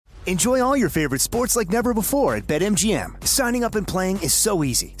Enjoy all your favorite sports like never before at BetMGM. Signing up and playing is so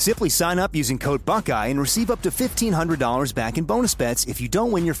easy. Simply sign up using code Buckeye and receive up to $1,500 back in bonus bets if you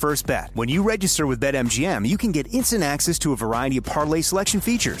don't win your first bet. When you register with BetMGM, you can get instant access to a variety of parlay selection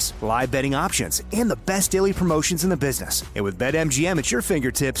features, live betting options, and the best daily promotions in the business. And with BetMGM at your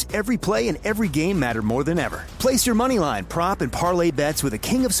fingertips, every play and every game matter more than ever. Place your moneyline, prop, and parlay bets with the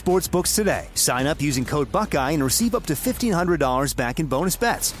king of sportsbooks today. Sign up using code Buckeye and receive up to $1,500 back in bonus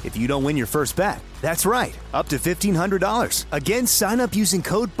bets if you don't win your first bet. That's right, up to $1,500. Again, sign up using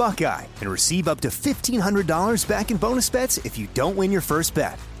code Buckeye and receive up to $1,500 back in bonus bets if you don't win your first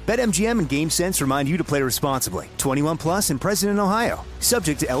bet. BetMGM and GameSense remind you to play responsibly. 21 plus and present in Ohio.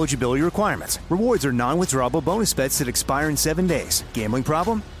 Subject to eligibility requirements. Rewards are non-withdrawable bonus bets that expire in 7 days. Gambling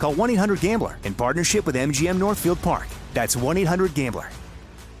problem? Call 1-800-GAMBLER in partnership with MGM Northfield Park. That's 1-800-GAMBLER.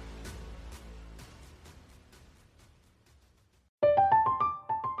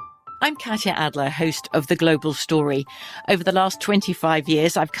 I'm Katya Adler, host of The Global Story. Over the last 25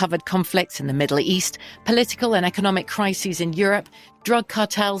 years, I've covered conflicts in the Middle East, political and economic crises in Europe, drug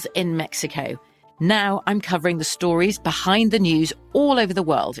cartels in Mexico. Now I'm covering the stories behind the news all over the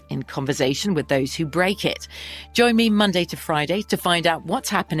world in conversation with those who break it. Join me Monday to Friday to find out what's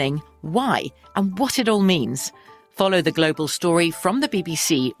happening, why, and what it all means. Follow The Global Story from the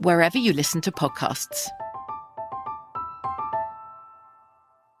BBC wherever you listen to podcasts.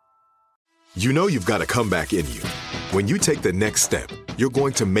 You know you've got a comeback in you. When you take the next step, you're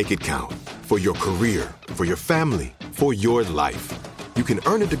going to make it count. For your career, for your family, for your life. You can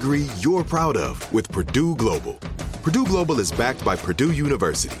earn a degree you're proud of with Purdue Global. Purdue Global is backed by Purdue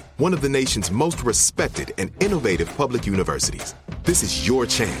University, one of the nation's most respected and innovative public universities. This is your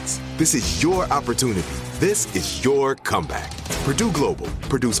chance. This is your opportunity. This is your comeback. Purdue Global,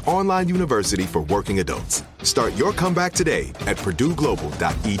 Purdue's online university for working adults. Start your comeback today at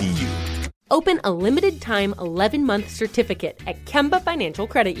purdueglobal.edu. Open a limited-time 11-month certificate at Kemba Financial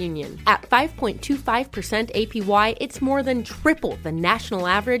Credit Union. At 5.25% APY, it's more than triple the national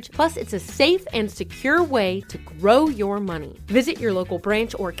average, plus it's a safe and secure way to grow your money. Visit your local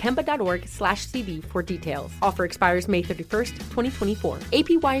branch or kemba.org/cb for details. Offer expires May 31st, 2024.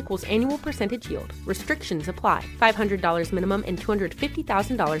 APY equals annual percentage yield. Restrictions apply. $500 minimum and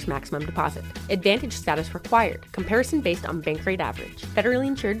 $250,000 maximum deposit. Advantage status required. Comparison based on bank rate average. Federally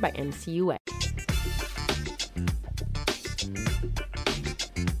insured by NCUA.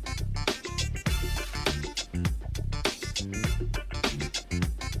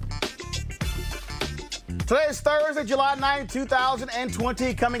 Today is Thursday, July 9,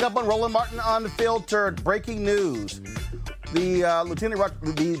 2020. Coming up on Roland Martin Unfiltered, breaking news. The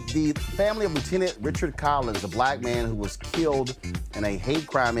family of Lieutenant Richard Collins, the black man who was killed in a hate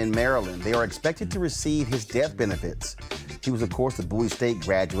crime in Maryland, they are expected to receive his death benefits. He was, of course, the Bowie State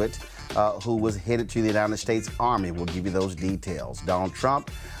graduate who was headed to the United States Army. We'll give you those details. Donald Trump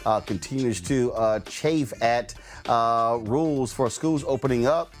continues to chafe at rules for schools opening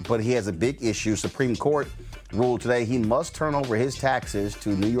up, but he has a big issue. Supreme Court ruled today he must turn over his taxes to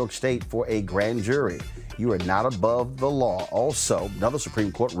New York State for a grand jury. You are not above the law. Also, another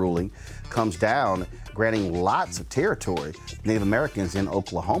Supreme Court ruling comes down granting lots of territory to Native Americans in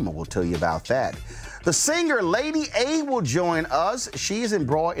Oklahoma. We'll tell you about that. The singer Lady A will join us. She is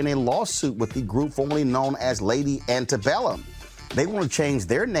embroiled in a lawsuit with the group formerly known as Lady Antebellum. They want to change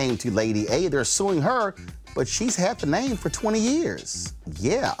their name to Lady A. They're suing her, but she's had the name for 20 years.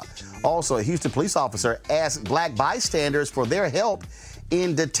 Yeah. Also, a Houston police officer asked black bystanders for their help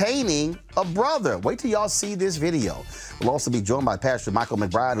in detaining a brother. Wait till y'all see this video. We'll also be joined by Pastor Michael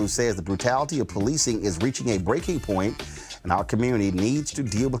McBride, who says the brutality of policing is reaching a breaking point and our community needs to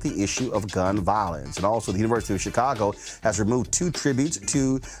deal with the issue of gun violence. And also, the University of Chicago has removed 2 tributes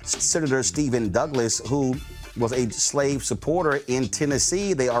to Senator Stephen Douglas, who was a slave supporter in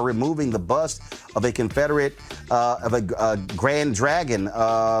Tennessee. They are removing the bust of a Confederate, of a Grand Dragon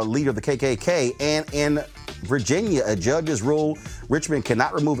leader of the KKK. And in Virginia, a judge has ruled Richmond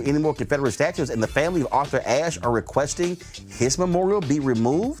cannot remove any more Confederate statues, and the family of Arthur Ashe are requesting his memorial be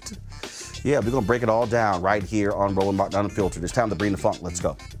removed. Yeah, we're going to break it all down right here on Roland Martin Unfiltered. It's time to bring the funk. Let's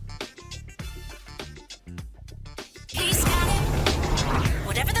go. He's got it.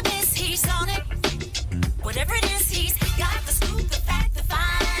 Whatever the biz, he's on it. Whatever it is, he's got the scoop, the fact, the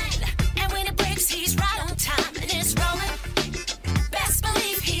find. And when it breaks, he's right on time and it's rolling. Best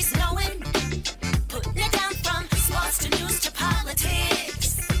believe he's knowing. Putting it down from sports to news to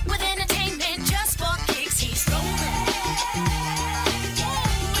politics. With entertainment just for kicks, he's rolling.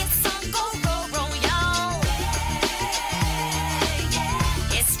 It's on Go, roll, roll, y'all.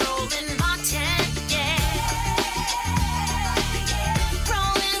 It's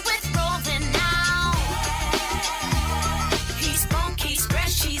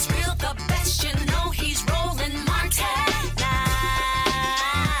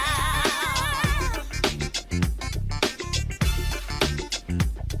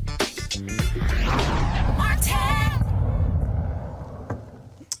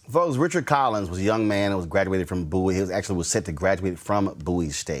Folks, Richard Collins was a young man who was graduated from Bowie. He was set to graduate from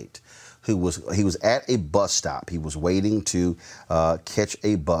Bowie State. He was at a bus stop. He was waiting to catch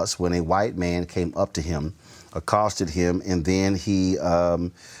a bus when a white man came up to him, accosted him, and then he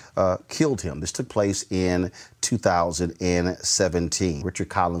killed him. This took place in 2017. Richard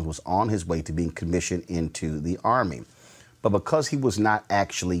Collins was on his way to being commissioned into the Army. But because he was not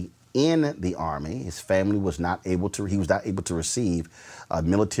actually in the Army, his family was not able to receive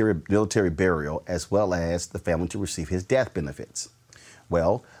military burial, as well as the family to receive his death benefits.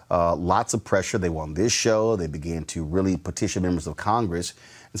 Well, lots of pressure. They were on this show. They began to really petition members of Congress.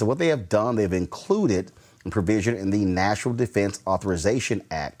 And so what they have done, they've included a provision in the National Defense Authorization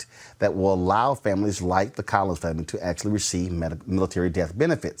Act that will allow families like the Collins family to actually receive military death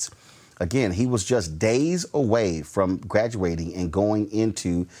benefits. Again, he was just days away from graduating and going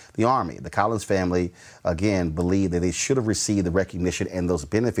into the Army. The Collins family, again, believed that they should have received the recognition and those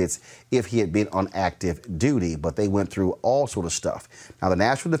benefits if he had been on active duty, but they went through all sort of stuff. Now, the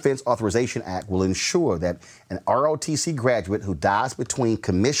National Defense Authorization Act will ensure that an ROTC graduate who dies between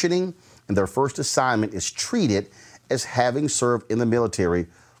commissioning and their first assignment is treated as having served in the military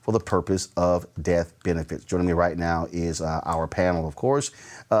for the purpose of death benefits. Joining me right now is our panel, of course.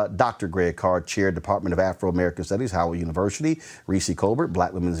 Dr. Greg Carr, Chair, Department of Afro-American Studies, Howard University. Reese Colbert,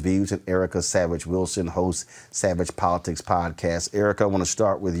 Black Women's Views, and Erica Savage Wilson, host Savage Politics Podcast. Erica, I want to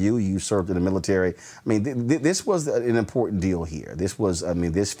start with you. You served in the military. I mean, this was an important deal here.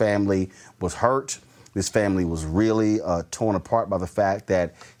 This family was hurt. This family was really torn apart by the fact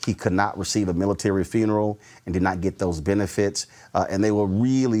that he could not receive a military funeral and did not get those benefits. And they were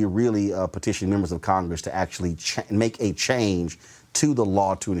really petitioning members of Congress to actually make a change to the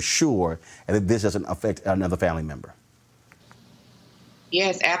law to ensure that this doesn't affect another family member.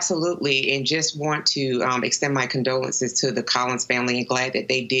 Yes, absolutely. And just want to extend my condolences to the Collins family, and glad that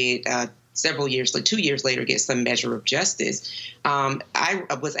they did 2 years later, get some measure of justice.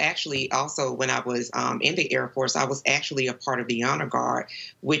 I was actually also, when I was in the Air Force, I was actually a part of the Honor Guard,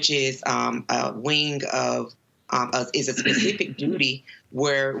 which is a wing of, is a specific duty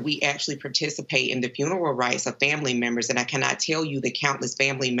where we actually participate in the funeral rites of family members. And I cannot tell you the countless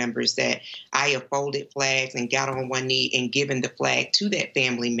family members that I have folded flags and got on one knee and given the flag to that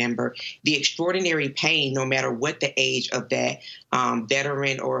family member. The extraordinary pain, no matter what the age of that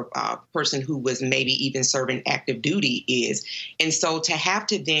veteran or person who was maybe even serving active duty is. And so to have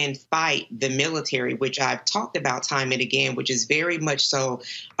to then fight the military, which I've talked about time and again, which is very much so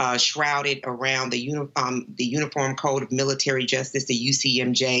shrouded around the Uniform Code of Military Justice, the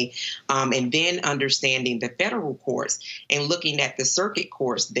UCMJ, and then understanding the federal courts and looking at the circuit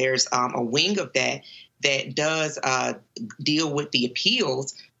courts. There's a wing of that does deal with the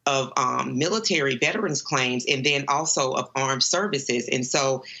appeals of military veterans claims and then also of armed services. And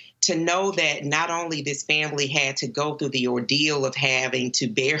so to know that not only this family had to go through the ordeal of having to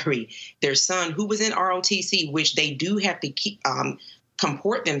bury their son, who was in ROTC, which they do have to keep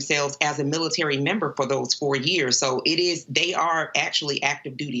comport themselves as a military member for those 4 years. So they are actually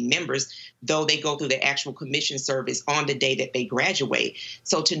active duty members, though they go through the actual commission service on the day that they graduate.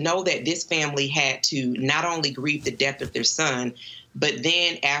 So to know that this family had to not only grieve the death of their son, but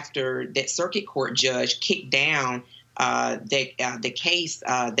then after that circuit court judge kicked down the case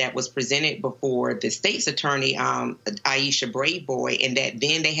that was presented before the state's attorney, Aisha Braveboy, and that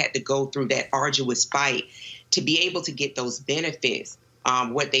then they had to go through that arduous fight to be able to get those benefits,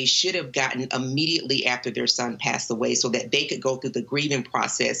 what they should have gotten immediately after their son passed away, so that they could go through the grieving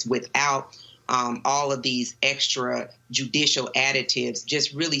process without all of these extra judicial additives,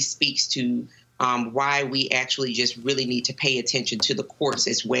 just really speaks to why we actually just really need to pay attention to the courts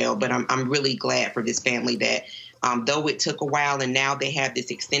as well. But I'm really glad for this family that though it took a while and now they have this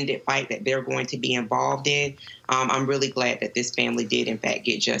extended fight that they're going to be involved in, I'm really glad that this family did, in fact,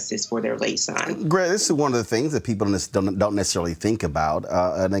 get justice for their late son. Greg, this is one of the things that people don't necessarily think about.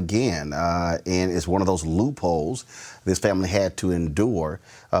 And again, and it's one of those loopholes this family had to endure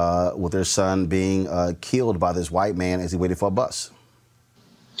with their son being killed by this white man as he waited for a bus.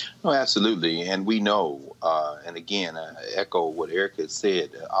 Oh, absolutely. And we know, and again, I echo what Erica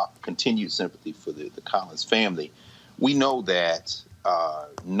said, continued sympathy for the Collins family. We know that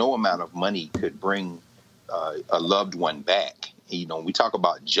no amount of money could bring a loved one back. You know, we talk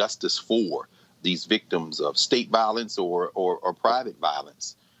about justice for these victims of state violence or private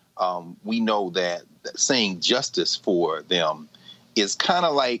violence. We know that saying justice for them is kind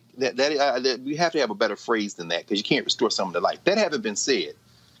of like that we have to have a better phrase than that, because you can't restore someone to life. That having been said,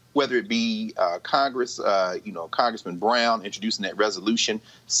 whether it be Congress, Congressman Brown introducing that resolution,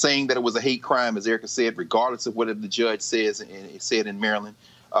 saying that it was a hate crime, as Erica said, regardless of whatever the judge says and it said in Maryland,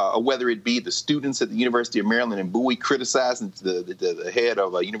 or whether it be the students at the University of Maryland in Bowie criticizing the head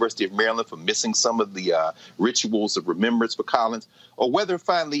of University of Maryland for missing some of the rituals of remembrance for Collins, or whether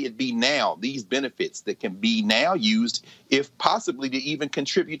finally it be now these benefits that can be now used, if possibly to even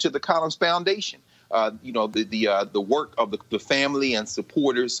contribute to the Collins Foundation. The work of the family and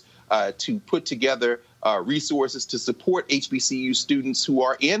supporters to put together resources to support HBCU students who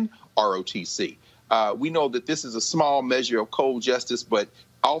are in ROTC. We know that this is a small measure of cold justice, but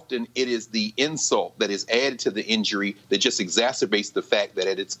often it is the insult that is added to the injury that just exacerbates the fact that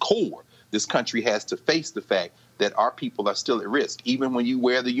at its core, this country has to face the fact that our people are still at risk, even when you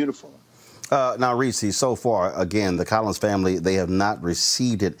wear the uniform. Now, Reese, so far, again, the Collins family, they have not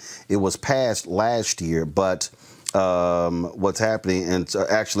received it. It was passed last year, but what's happening, and so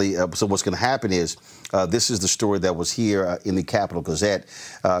what's going to happen is, this is the story that was here in the Capitol Gazette.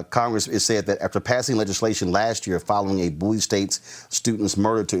 Congress has said that after passing legislation last year following a Bowie State's student's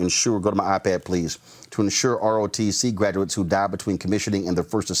murder to ensure, go to my iPad, please, to ensure ROTC graduates who died between commissioning and their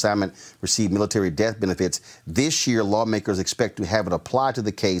first assignment receive military death benefits, this year lawmakers expect to have it apply to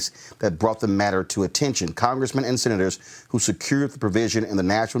the case that brought the matter to attention. Congressmen and senators who secured the provision in the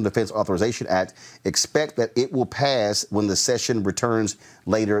National Defense Authorization Act expect that it will pass when the session returns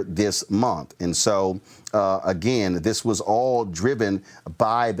later this month. And so, again, this was all driven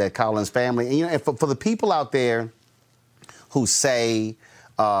by the Collins family. And, for the people out there who say,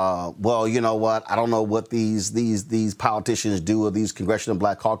 well, you know what, I don't know what these politicians do or these Congressional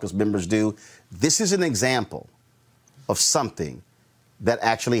Black Caucus members do. This is an example of something that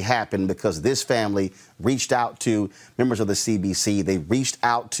actually happened because this family reached out to members of the CBC. They reached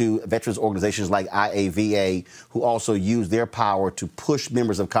out to veterans organizations like IAVA, who also used their power to push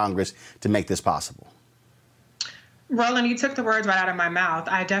members of Congress to make this possible. Roland, you took the words right out of my mouth.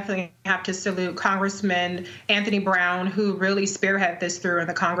 I definitely have to salute Congressman Anthony Brown, who really spearheaded this through in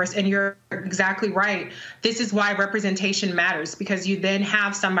the Congress. And you're exactly right. This is why representation matters, because you then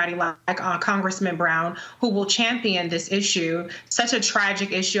have somebody like Congressman Brown who will champion this issue, such a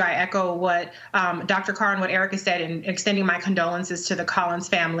tragic issue. I echo what Dr. Carr and what Erica said in extending my condolences to the Collins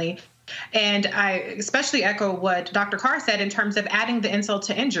family. And I especially echo what Dr. Carr said in terms of adding the insult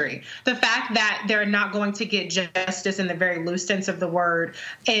to injury. The fact that they're not going to get justice in the very loose sense of the word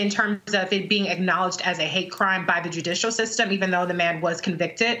in terms of it being acknowledged as a hate crime by the judicial system, even though the man was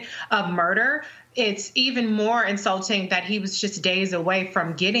convicted of murder, it's even more insulting that he was just days away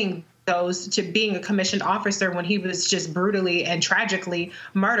from getting those to being a commissioned officer when he was just brutally and tragically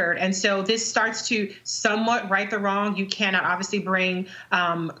murdered. And so this starts to somewhat right the wrong. You cannot obviously bring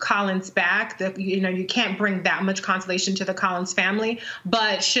Collins back. You can't bring that much consolation to the Collins family.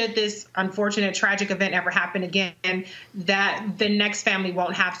 But should this unfortunate tragic event ever happen again, that the next family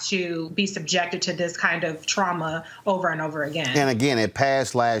won't have to be subjected to this kind of trauma over and over again. And again, it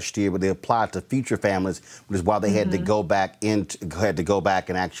passed last year, but they applied to future families, which is why they had to go back and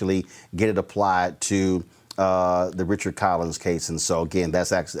actually get it applied to the Richard Collins case. And so, again,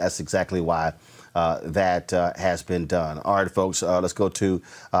 that's exactly why that has been done. All right, folks, let's go to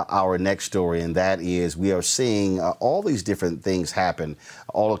our next story, and that is we are seeing all these different things happen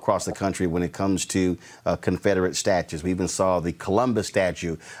all across the country when it comes to Confederate statues. We even saw the Columbus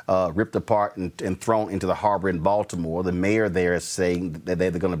statue ripped apart and thrown into the harbor in Baltimore. The mayor there is saying that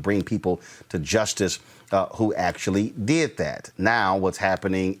they're going to bring people to justice who actually did that. Now, what's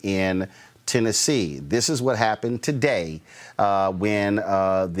happening in Tennessee? This is what happened today when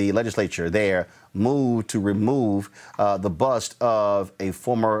the legislature there moved to remove the bust of a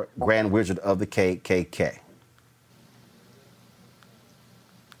former Grand Wizard of the KKK.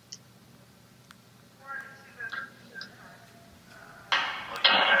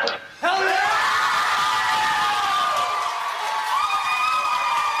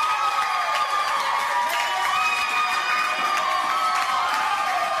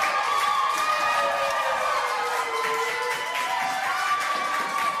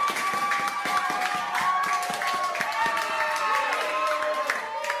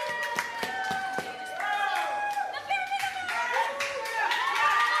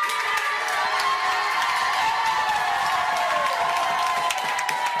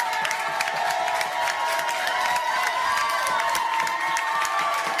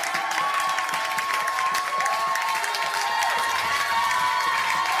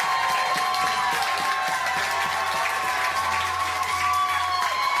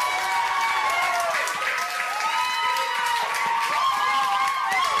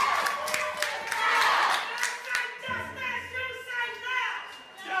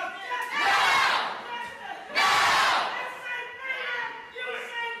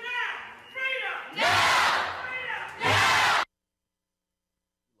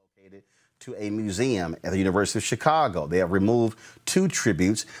 to a museum at the University of Chicago. They have removed 2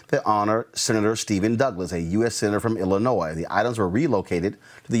 tributes that honor Senator Stephen Douglas, a U.S. Senator from Illinois. The items were relocated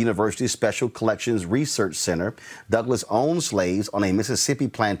to the university's Special Collections Research Center. Douglas owned slaves on a Mississippi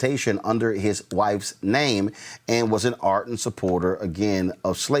plantation under his wife's name and was an ardent supporter, again,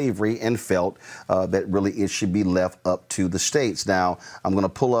 of slavery and felt that really it should be left up to the states. Now, I'm going to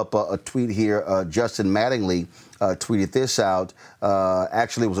pull up a tweet here. Justin Mattingly tweeted this out.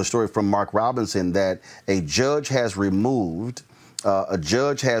 Actually, it was a story from Mark Robinson that a judge has stopped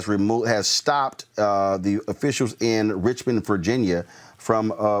the officials in Richmond, Virginia,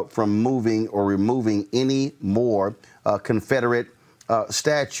 from moving or removing any more Confederate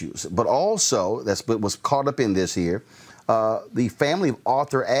statues. But also, that's what was caught up in this here. The family of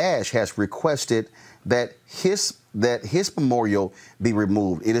Arthur Ashe has requested that his memorial be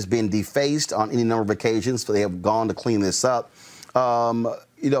removed. It has been defaced on any number of occasions, so they have gone to clean this up.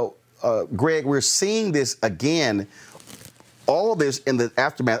 Greg, we're seeing this again, all of this in the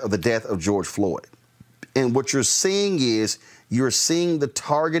aftermath of the death of George Floyd. And what you're seeing is you're seeing the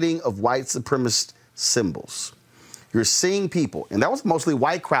targeting of white supremacist symbols. You're seeing people, and that was mostly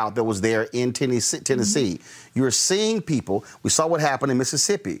white crowd that was there in Tennessee. You're seeing people. We saw what happened in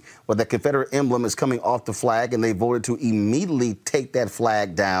Mississippi, where the Confederate emblem is coming off the flag, and they voted to immediately take that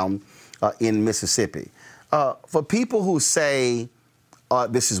flag down in Mississippi. For people who say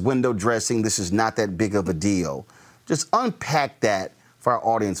this is window dressing, this is not that big of a deal, just unpack that for our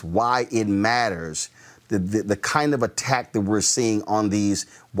audience, why it matters, the kind of attack that we're seeing on these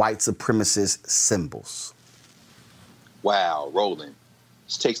white supremacist symbols. Wow, Roland.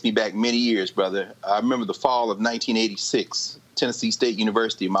 This takes me back many years, brother. I remember the fall of 1986. Tennessee State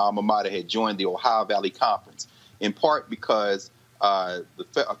University, my alma mater, had joined the Ohio Valley Conference, in part because a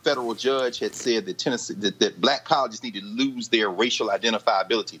federal judge had said that that black colleges need to lose their racial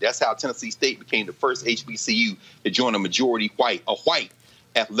identifiability. That's how Tennessee State became the first HBCU to join a white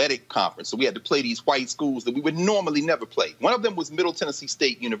athletic conference. So we had to play these white schools that we would normally never play. One of them was Middle Tennessee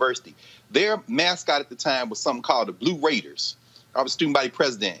State University. Their mascot at the time was something called the Blue Raiders. I was student body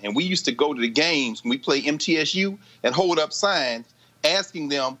president, and we used to go to the games when we play MTSU and hold up signs asking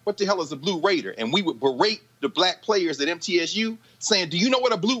them, what the hell is a Blue Raider? And we would berate the black players at MTSU saying, do you know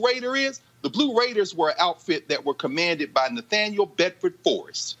what a Blue Raider is? The Blue Raiders were an outfit that were commanded by Nathaniel Bedford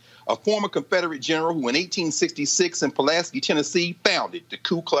Forrest, a former Confederate general who in 1866 in Pulaski, Tennessee, founded the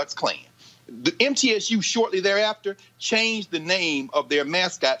Ku Klux Klan. The MTSU shortly thereafter changed the name of their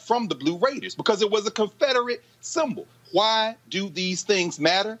mascot from the Blue Raiders because it was a Confederate symbol. Why do these things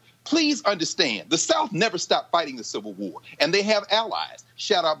matter? Please understand, the South never stopped fighting the Civil War, and they have allies.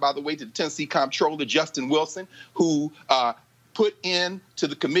 Shout out, by the way, to the Tennessee Comptroller, Justin Wilson, who put in to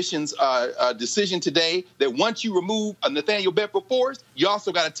the commission's decision today that once you remove Nathaniel Bedford Forrest, you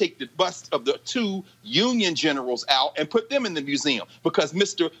also got to take the bust of the 2 Union generals out and put them in the museum because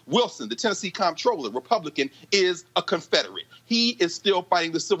Mr. Wilson, the Tennessee Comptroller, Republican, is a Confederate. He is still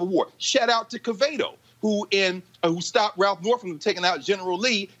fighting the Civil War. Shout out to Quevedo, who stopped Ralph Northam from taking out General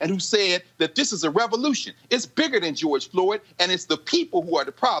Lee and who said that this is a revolution. It's bigger than George Floyd, and it's the people who are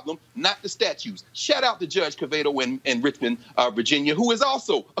the problem, not the statues. Shout out to Judge Quevedo in Richmond, Virginia, who is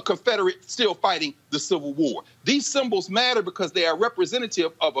also a Confederate still fighting the Civil War. These symbols matter because they are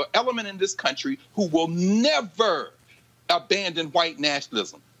representative of an element in this country who will never abandon white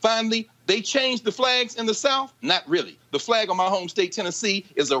nationalism. Finally, they changed the flags in the South? Not really. The flag of my home state, Tennessee,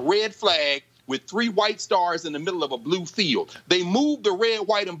 is a red flag with 3 white stars in the middle of a blue field. They moved the red,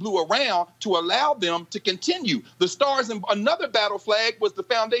 white, and blue around to allow them to continue. The stars in another battle flag was the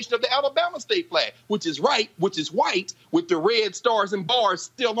foundation of the Alabama state flag, which is white with the red stars and bars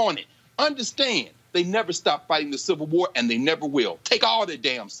still on it. Understand, they never stopped fighting the Civil War, and they never will. Take all their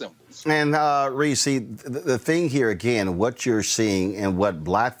damn symbols. And, Reese, the thing here, again, what you're seeing and what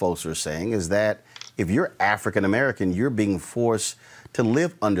black folks are saying is that if you're African-American, you're being forced to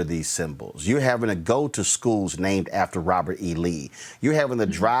live under these symbols. You're having to go to schools named after Robert E. Lee. You're having to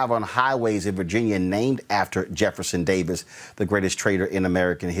drive on highways in Virginia named after Jefferson Davis, the greatest trader in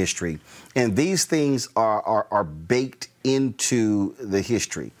American history. And these things are baked into the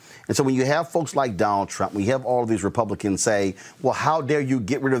history. And so when you have folks like Donald Trump, when you have all of these Republicans say, well, how dare you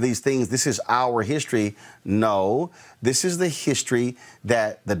get rid of these things? This is our history. No, this is the history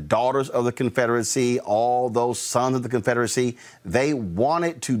that the daughters of the Confederacy, all those sons of the Confederacy, they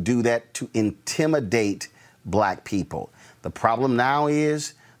wanted to do that to intimidate black people. The problem now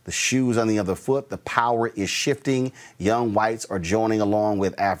is the shoe's on the other foot. The power is shifting. Young whites are joining along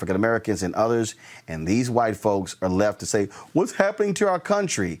with African Americans and others. And these white folks are left to say, what's happening to our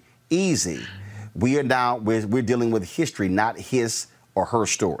country? Easy. We're dealing with history, not his or her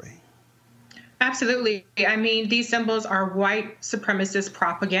story. Absolutely. I mean, these symbols are white supremacist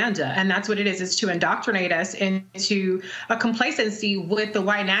propaganda, and that's what it is to indoctrinate us into a complacency with the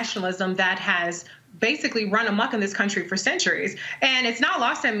white nationalism that has basically run amok in this country for centuries. And it's not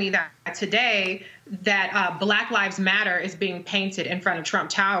lost on me that today that Black Lives Matter is being painted in front of Trump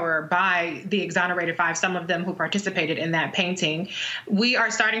Tower by the exonerated five, some of them who participated in that painting. We are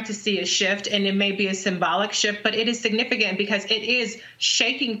starting to see a shift, and it may be a symbolic shift, but it is significant because it is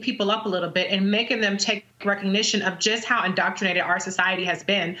shaking people up a little bit and making them take recognition of just how indoctrinated our society has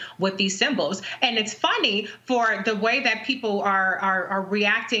been with these symbols. And it's funny for the way that people are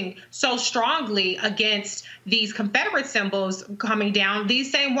reacting so strongly against these Confederate symbols coming down.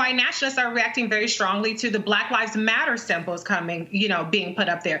 These same white nationalists are reacting very strongly to the Black Lives Matter symbols coming, being put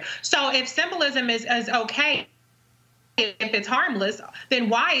up there. So if symbolism is okay, if it's harmless, then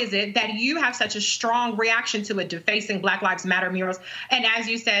why is it that you have such a strong reaction to it defacing Black Lives Matter murals? And as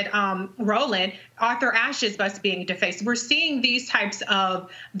you said, Roland, Arthur Ashe's bust being defaced. We're seeing these types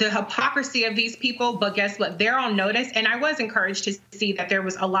of the hypocrisy of these people, but guess what? They're on notice. And I was encouraged to see that there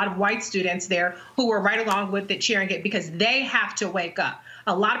was a lot of white students there who were right along with it, cheering it, because they have to wake up.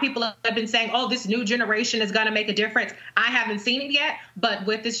 A lot of people have been saying, oh, this new generation is going to make a difference. I haven't seen it yet, but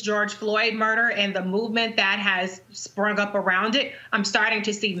with this George Floyd murder and the movement that has sprung up around it, I'm starting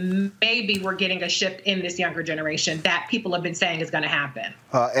to see maybe we're getting a shift in this younger generation that people have been saying is going to happen.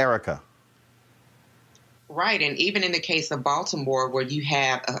 Erica. Right. And even in the case of Baltimore, where you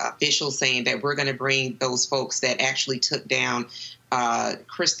have officials saying that we're going to bring those folks that actually took down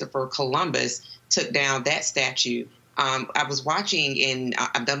Christopher Columbus, took down that statue. I was watching, and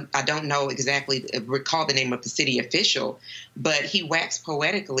I don't recall the name of the city official, but he waxed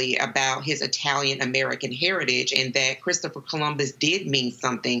poetically about his Italian American heritage and that Christopher Columbus did mean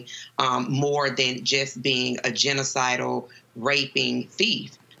something more than just being a genocidal, raping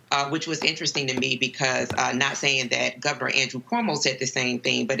thief. Which was interesting to me because not saying that Governor Andrew Cuomo said the same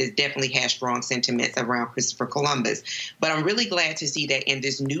thing, but it definitely has strong sentiments around Christopher Columbus. But I'm really glad to see that in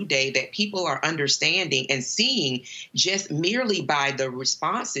this new day that people are understanding and seeing just merely by the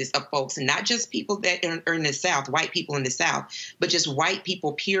responses of folks, and not just people that are in the South, white people in the South, but just white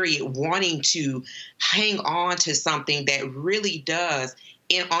people, period, wanting to hang on to something that really does,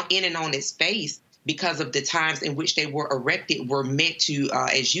 in and on its face, because of the times in which they were erected, were meant to,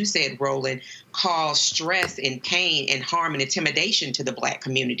 as you said, Roland, cause stress and pain and harm and intimidation to the Black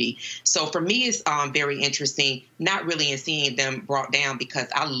community. So for me, it's very interesting, not really in seeing them brought down, because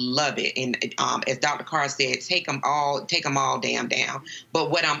I love it. And as Dr. Carr said, take them all damn down.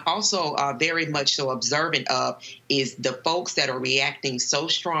 But what I'm also very much so observant of is the folks that are reacting so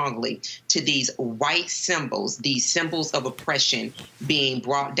strongly to these white symbols, these symbols of oppression being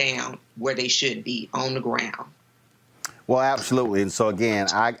brought down where they should be, on the ground. Well, absolutely. And so, again,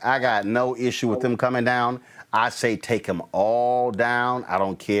 I got no issue with them coming down. I say take them all down. I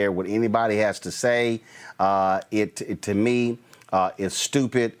don't care what anybody has to say. To me, it's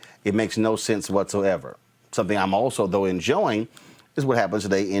stupid. It makes no sense whatsoever. Something I'm also, though, enjoying is what happens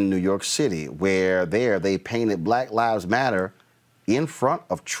today in New York City, where they painted Black Lives Matter in front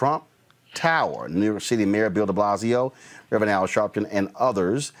of Trump Tower. New York City Mayor Bill de Blasio, Reverend Al Sharpton, and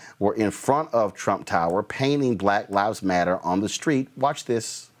others were in front of Trump Tower painting Black Lives Matter on the street. Watch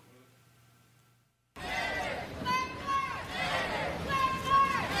this.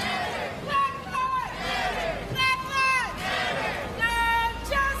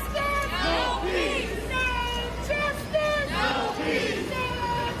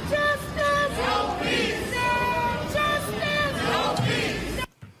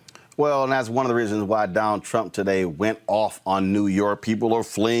 Well, and that's one of the reasons why Donald Trump today went off on New York. People are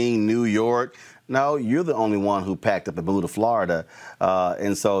fleeing New York. No, you're the only one who packed up and moved to Florida.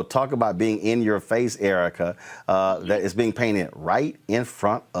 And so talk about being in your face, Erica, that is being painted right in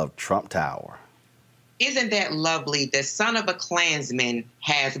front of Trump Tower. Isn't that lovely? The son of a Klansman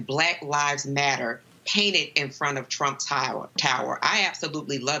has Black Lives Matter painted in front of Trump Tower. I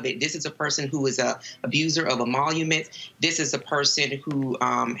absolutely love it. This is a person who is an abuser of emoluments. This is a person who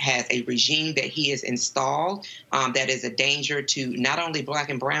has a regime that he has installed that is a danger to not only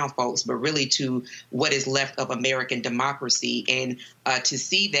Black and brown folks, but really to what is left of American democracy. And to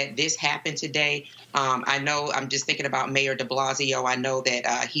see that this happened today, I know, I'm just thinking about Mayor de Blasio. I know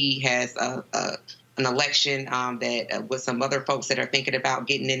that he has an election that with some other folks that are thinking about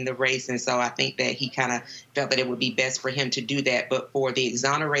getting in the race. And so I think that he kind of felt that it would be best for him to do that. But for the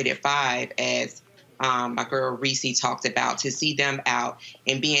exonerated five, as my girl Reese talked about, to see them out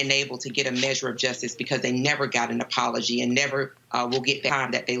and being able to get a measure of justice, because they never got an apology and never will get the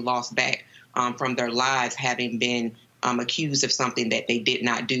time that they lost back from their lives having been accused of something that they did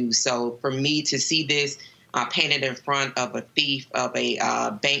not do. So for me to see this painted in front of a thief, of a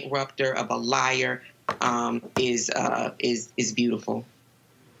bankrupter, of a liar, is beautiful.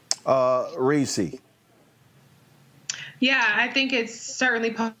 Reese. Yeah, I think it's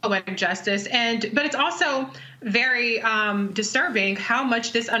certainly poetic justice, but it's also very disturbing how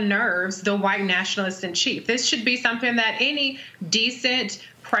much this unnerves the white nationalist in chief. This should be something that any decent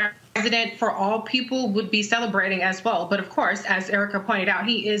president for all people would be celebrating as well. But of course, as Erica pointed out,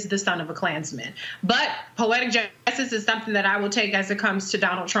 he is the son of a Klansman. But poetic justice is something that I will take as it comes to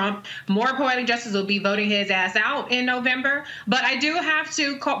Donald Trump. More poetic justice will be voting his ass out in November. But I do have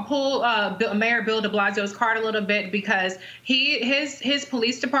to pull Mayor Bill de Blasio's card a little bit, because his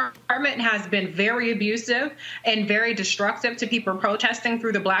police department has been very abusive and very destructive to people protesting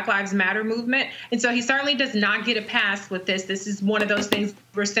through the Black Lives Matter movement. And so he certainly does not get a pass with this. This is one of those things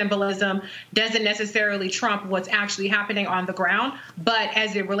where symbolism doesn't necessarily trump what's actually happening on the ground. But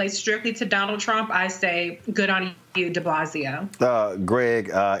as it relates strictly to Donald Trump, I say good on you, de Blasio.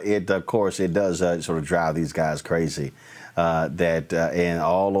 Greg, of course, it does sort of drive these guys crazy. And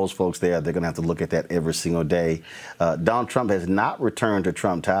all those folks there, they're going to have to look at that every single day. Donald Trump has not returned to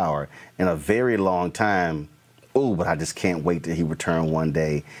Trump Tower in a very long time. Oh, but I just can't wait till he return one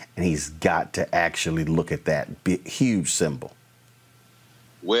day, and he's got to actually look at that huge symbol.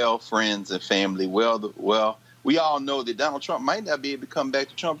 Well, friends and family, we all know that Donald Trump might not be able to come back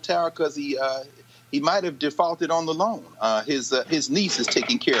to Trump Tower because he might have defaulted on the loan. His niece is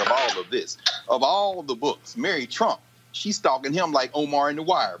taking care of all of this. Of all the books, Mary Trump, she's stalking him like Omar in The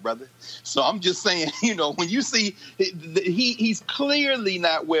Wire, brother. So I'm just saying, when you see he's clearly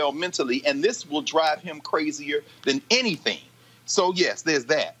not well mentally, and this will drive him crazier than anything. So, yes, there's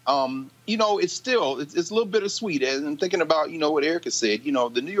that. It's still it's a little bittersweet. And I'm thinking about, what Erica said.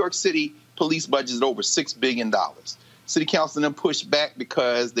 The New York City police budget is over $6 billion. City Council then pushed back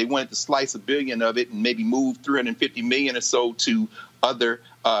because they wanted to slice $1 billion of it and maybe move $350 million or so to other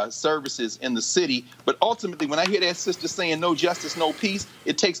services in the city. But ultimately, when I hear that sister saying no justice, no peace,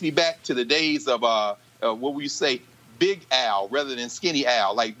 it takes me back to the days of, what would you say, Big Al rather than Skinny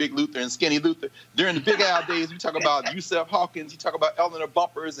Al, like Big Luther and Skinny Luther. During the Big Al days, you talk about Yusuf Hawkins, you talk about Eleanor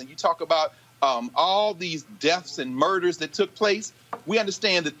Bumpers, and you talk about all these deaths and murders that took place. We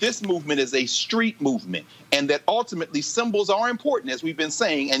understand that this movement is a street movement, and that ultimately symbols are important, as we've been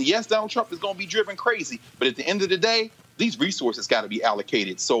saying. And yes, Donald Trump is going to be driven crazy, but at the end of the day, these resources got to be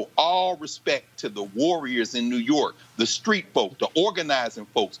allocated. So all respect to the warriors in New York, the street folk, the organizing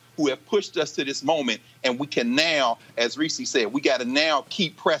folks who have pushed us to this moment. And we can now, as Reese said, we got to now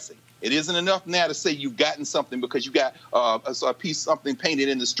keep pressing. It isn't enough now to say you've gotten something because you got a piece, something painted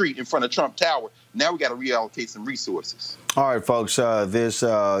in the street in front of Trump Tower. Now we got to reallocate some resources. All right, folks, this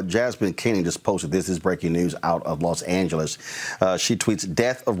Jasmine Keenan just posted this. This is breaking news out of Los Angeles. She tweets,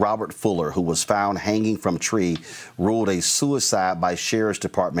 death of Robert Fuller, who was found hanging from tree, ruled a suicide by Sheriff's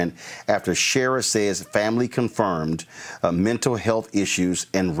Department after sheriff says family confirmed mental health issues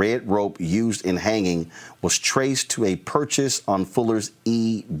and red rope used in hanging was traced to a purchase on Fuller's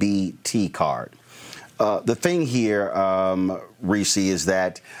EBT card. The thing here, Reese, is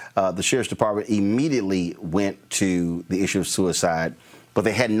that the Sheriff's Department immediately went to the issue of suicide, but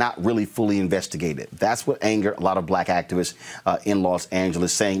they had not really fully investigated. That's what angered a lot of black activists in Los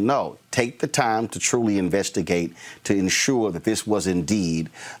Angeles, saying, no, take the time to truly investigate to ensure that this was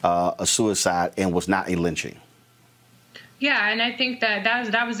indeed a suicide and was not a lynching. Yeah, and I think that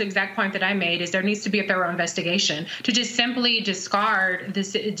was the exact point that I made, is there needs to be a thorough investigation. To just simply discard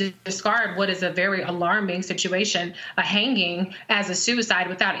what is a very alarming situation, a hanging, as a suicide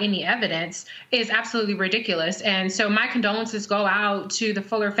without any evidence is absolutely ridiculous. And so my condolences go out to the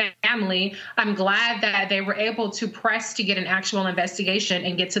Fuller family. I'm glad that they were able to press to get an actual investigation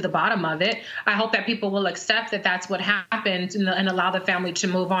and get to the bottom of it. I hope that people will accept that that's what happened and allow the family to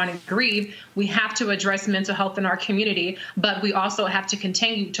move on and grieve. We have to address mental health in our community, but we also have to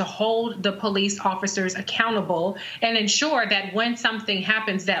continue to hold the police officers accountable and ensure that when something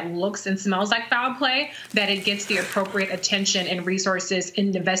happens that looks and smells like foul play, that it gets the appropriate attention and resources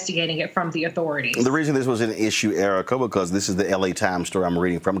in investigating it from the authorities. The reason this was an issue, Erica, because this is the LA Times story I'm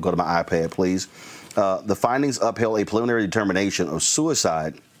reading from. Go to my iPad, please. The findings upheld a preliminary determination of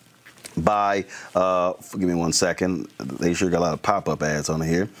suicide by, give me 1 second, they sure got a lot of pop-up ads on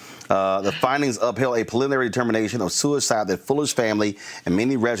here. The findings upheld a preliminary determination of suicide that Fuller's family and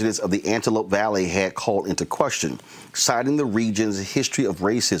many residents of the Antelope Valley had called into question, citing the region's history of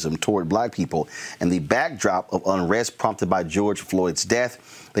racism toward black people and the backdrop of unrest prompted by George Floyd's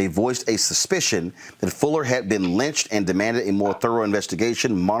death. They voiced a suspicion that Fuller had been lynched and demanded a more thorough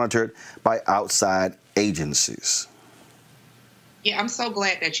investigation monitored by outside agencies. Yeah, I'm so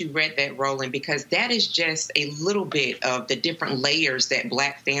glad that you read that, Roland, because that is just a little bit of the different layers that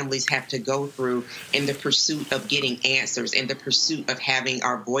Black families have to go through in the pursuit of getting answers, in the pursuit of having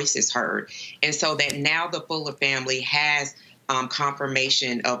our voices heard. And so that now the Fuller family has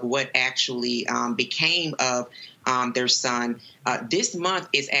confirmation of what actually became of their son. This month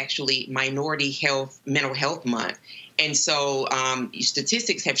is actually Mental Health Month. And so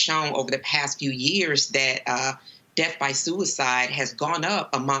statistics have shown over the past few years that death by suicide has gone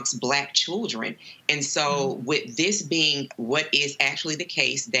up amongst Black children. And so with this being what is actually the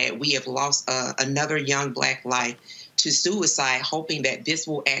case, that we have lost another young Black life to suicide, hoping that this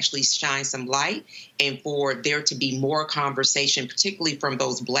will actually shine some light and for there to be more conversation, particularly from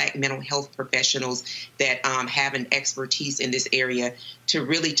those Black mental health professionals that have an expertise in this area, to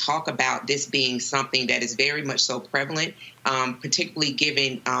really talk about this being something that is very much so prevalent, particularly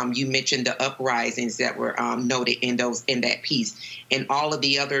given you mentioned the uprisings that were noted in that piece, and all of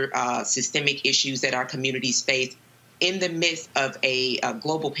the other systemic issues that our communities face in the midst of a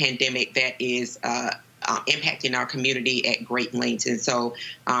global pandemic that is impacting our community at great lengths. And so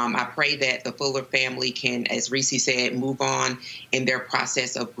I pray that the Fuller family can, as Reese said, move on in their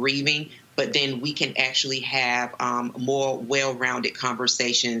process of grieving, but then we can actually have more well-rounded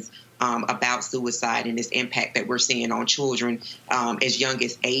conversations about suicide and this impact that we're seeing on children as young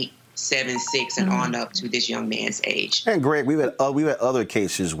as 8, 7, 6, and on up to this young man's age. And Greg, we've had other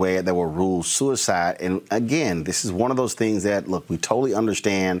cases where there were ruled suicide. And again, this is one of those things that, look, we totally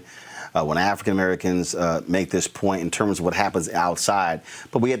understand when African Americans make this point in terms of what happens outside.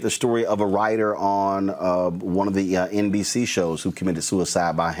 But we had the story of a writer on one of the NBC shows who committed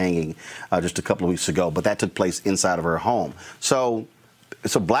suicide by hanging just a couple of weeks ago. But that took place inside of her home. So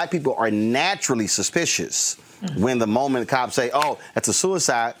Black people are naturally suspicious when the moment cops say, oh, that's a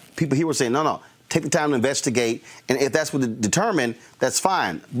suicide. People here were saying, no, take the time to investigate. And if that's what determined, that's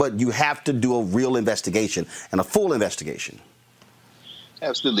fine. But you have to do a real investigation and a full investigation.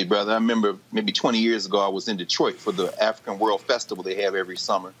 Absolutely, brother. I remember maybe 20 years ago, I was in Detroit for the African World Festival they have every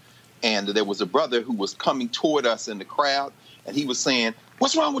summer. And there was a brother who was coming toward us in the crowd, and he was saying,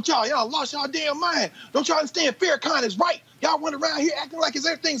 what's wrong with y'all? Y'all lost y'all damn mind. Don't y'all understand Farrakhan is right? Y'all run around here acting like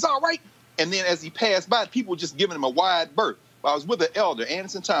everything's all right. And then as he passed by, people were just giving him a wide berth. I was with an elder,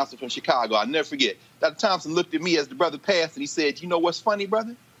 Anderson Thompson from Chicago. I'll never forget. Dr. Thompson looked at me as the brother passed, and he said, you know what's funny,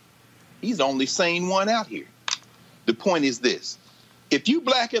 brother? He's the only sane one out here. The point is this. If you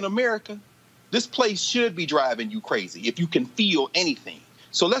Black in America, this place should be driving you crazy if you can feel anything.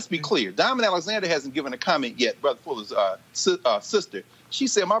 So let's be clear. Diamond Alexander hasn't given a comment yet, Brother Fuller's sister. She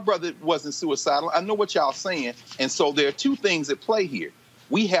said, my brother wasn't suicidal. I know what y'all saying. And so there are two things at play here.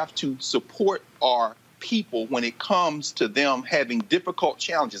 We have to support our people when it comes to them having difficult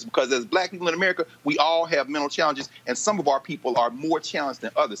challenges, because as Black people in America, we all have mental challenges, and some of our people are more challenged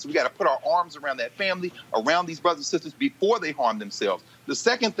than others. So we got to put our arms around that family, around these brothers and sisters before they harm themselves. The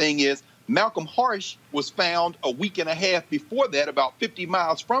second thing is Malcolm Harsh was found a week and a half before that, about 50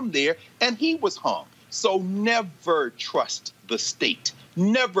 miles from there, and he was hung. So never trust the state.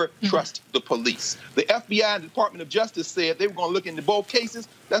 Never trust the police. The FBI and the Department of Justice said they were going to look into both cases.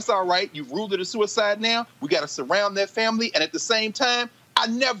 That's all right. You've ruled it a suicide now. We got to surround that family. And at the same time, I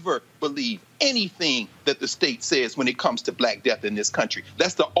never believe anything that the state says when it comes to Black death in this country.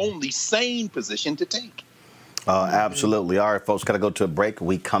 That's the only sane position to take. Absolutely. All right, folks, got to go to a break.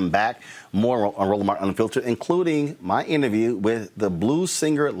 We come back. More on Roland Martin Unfiltered, including my interview with the blues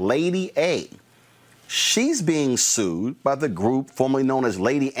singer Lady A. She's being sued by the group formerly known as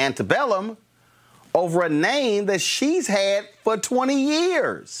Lady Antebellum over a name that she's had for 20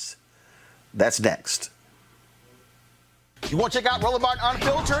 years. That's next. You want to check out Roland Martin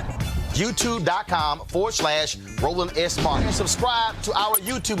Unfiltered? YouTube.com/Roland S. Martin. Subscribe to our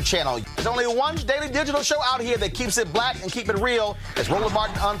YouTube channel. There's only one daily digital show out here that keeps it black and keep it real. It's Roland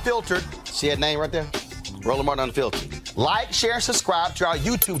Martin Unfiltered. See that name right there? Roland Martin Unfiltered. Like, share, and subscribe to our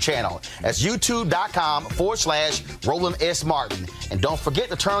YouTube channel. That's youtube.com/Roland S. Martin. And don't forget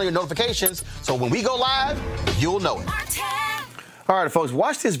to turn on your notifications so when we go live, you'll know it. All right, folks,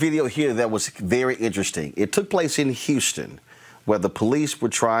 watch this video here that was very interesting. It took place in Houston, where the police were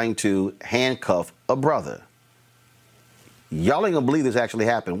trying to handcuff a brother. Y'all ain't gonna believe this actually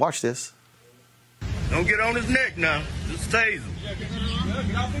happened. Watch this. Don't get on his neck now. Just tase him. Get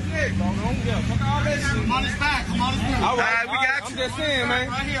off his neck, bro. Fuck all that shit. I'm on his back. I'm on his back. All right, we got you. I'm just saying, man.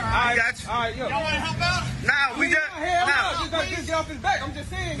 Right here. I got you. All right, yo. Y'all want to help out? Nah, we just. Just get off his back. I'm just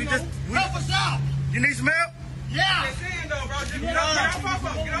saying, you know. Help us out. You need some help? Yeah. I'm just saying, though, bro. Just get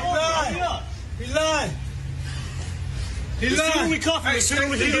off. Get off. He lying. He's lying. As soon as we cuff him, as soon as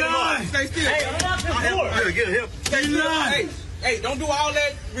we get him up. Stay still. Hey, I'm not going to get him. Stay still. Hey, don't do all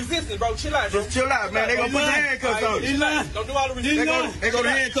that resistance, bro. Chill out, bro. Just chill out, man. They gonna put the handcuffs on you. Don't do all the resistance. They go the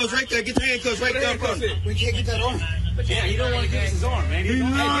handcuffs right there. Get the handcuffs right there, bro. We can't get that arm. Yeah, you don't want to give us his arm, man. Give me your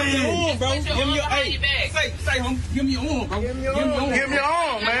arm, bro. Give me your say, home. Give me your arm, bro. Give me your arm. Give me your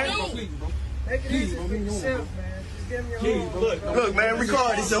arm, man. Take it easy, bro. Look, man,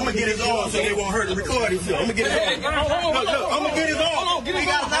 record this. I'm gonna get his arm so they won't hurt him. Record this. I'm gonna get his arm. Look, I'm gonna get his arm. We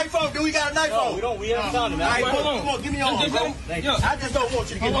got a knife on. We got a knife on. We haven't found him. Come on, give me your arm, bro. I just don't want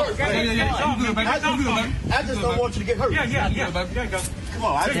you to get hurt. I just don't want you to get hurt. Yeah. Come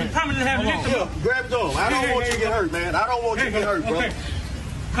on, grab his arm. I don't want you to get hurt, man. I don't want you to get hurt, bro.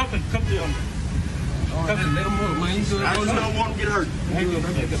 Cuff him. Let him move, man. I just don't want him to get hurt.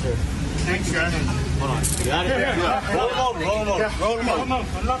 Thanks, guys. Hold on. You got it? Yeah. Roll him over.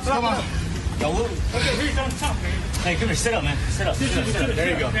 Come on. Yo, okay, he's on top, man. Hey, come here. Sit up, man. Sit up. There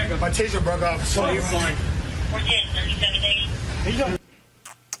you go. My taser broke off. So you're fine. We're getting 37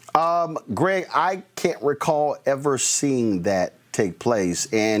 days. Greg, I can't recall ever seeing that take place.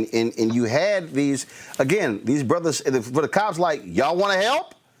 And you had these brothers, for the cops, like, y'all want to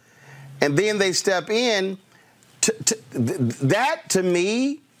help? And then they step in. That, to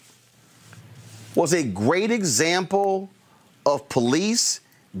me, was a great example of police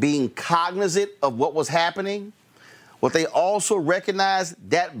being cognizant of what was happening. What they also recognized,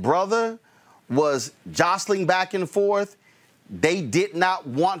 that brother was jostling back and forth. They did not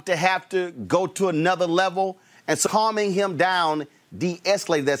want to have to go to another level. And so calming him down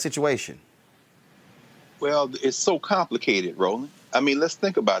de-escalated that situation. Well, it's so complicated, Roland. I mean, let's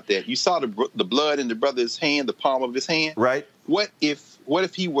think about that. You saw the blood in the brother's hand, the palm of his hand. Right. What if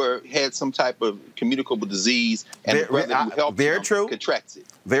he had some type of communicable disease and the brother who helped him contracts it?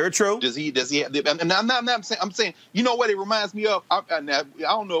 Very true. Does he have? And I'm saying, you know what it reminds me of? I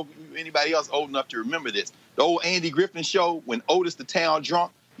don't know if anybody else old enough to remember this. The old Andy Griffin show when Otis the Town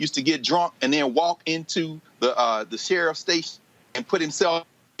Drunk used to get drunk and then walk into the sheriff's station and put himself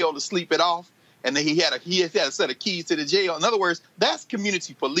to sleep it off. And then he had a set of keys to the jail. In other words, that's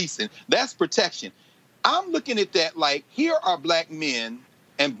community policing. That's protection. I'm looking at that like, here are black men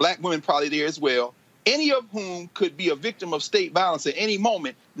and black women probably there as well, any of whom could be a victim of state violence at any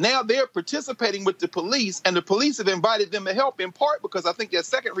moment. Now they're participating with the police, and the police have invited them to help, in part because I think that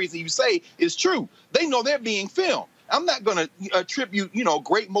second reason you say is true. They know they're being filmed. I'm not going to attribute,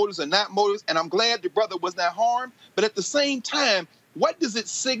 great motives or not motives, and I'm glad the brother was not harmed. But at the same time, what does it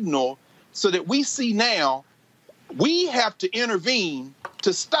signal so that we see now we have to intervene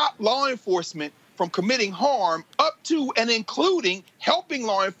to stop law enforcement from committing harm up to and including helping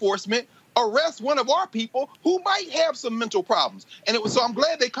law enforcement arrest one of our people who might have some mental problems? And so I'm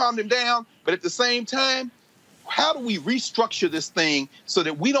glad they calmed him down. But at the same time, how do we restructure this thing so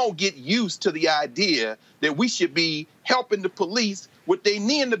that we don't get used to the idea that we should be helping the police with their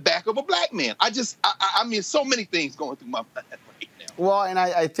knee in the back of a black man? I mean, so many things going through my mind right now. Well, and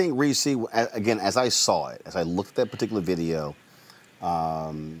I think, Reese, again, as I saw it, as I looked at that particular video,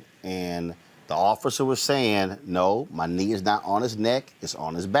 and the officer was saying, no, my knee is not on his neck, it's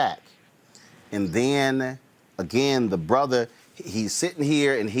on his back. And then, again, the brother, he's sitting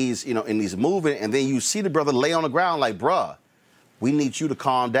here and he's moving, and then you see the brother lay on the ground like, bruh, we need you to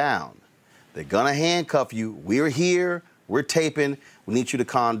calm down. They're gonna handcuff you. We're here, we're taping, we need you to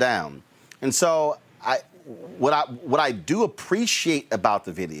calm down. And so what I do appreciate about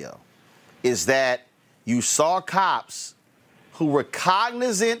the video is that you saw cops who were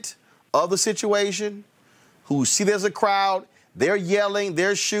cognizant of the situation, who see there's a crowd, they're yelling,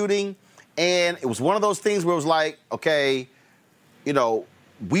 they're shooting, and it was one of those things where it was like, okay, we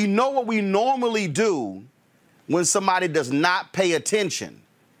know what we normally do when somebody does not pay attention.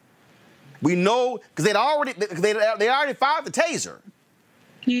 We know, because they already fired the taser.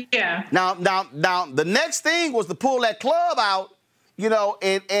 Yeah. Now, the next thing was to pull that club out,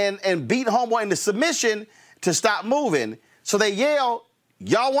 and beat homeboy into submission to stop moving. So they yell,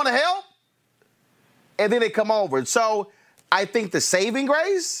 y'all want to help? And then they come over. And so I think the saving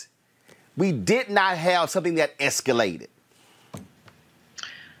grace, we did not have something that escalated.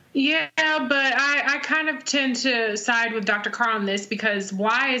 Yeah, but I kind of tend to side with Dr. Carr on this, because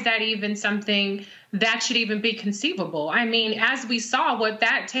why is that even something that should even be conceivable? I mean, as we saw, what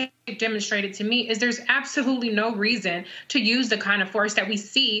that tape demonstrated to me is there's absolutely no reason to use the kind of force that we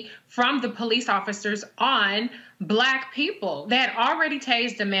see from the police officers on black people. They had already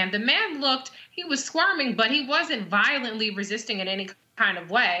tased the man. The man he was squirming, but he wasn't violently resisting in any kind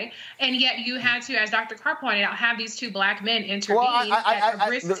of way. And yet you had to, as Dr. Carr pointed out, have these two black men intervene at a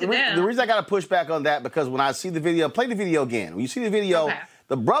risk to them. The reason I got to push back on that, because when I see the video, play the video again. When you see the video, okay,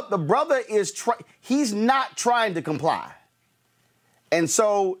 the brother is he's not trying to comply. And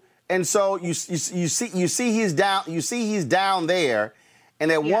so you see he's down. You see he's down there,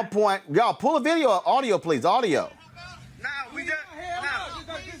 and at one point, y'all pull a video, audio, please, audio.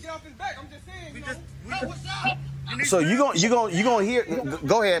 So you gonna hear?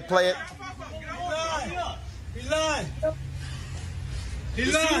 Go ahead, play it. He lying. He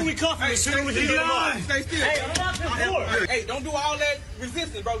lying. We comfortable. Soon we can get him up. Stay still. Hey, don't do all that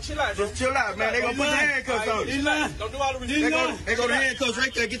resistance, bro. Chill out. Just chill out, man. They gonna put the handcuffs on you. Don't do all the resistance. They go the handcuffs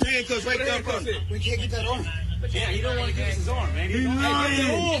right there. Get the handcuffs right there. We can't get that on. Yeah, he don't want to give us his arm, man. He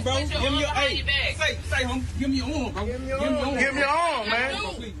lying. Give me your arm, bro. Give me your arm. Give me your arm, bro. Give me your arm, man.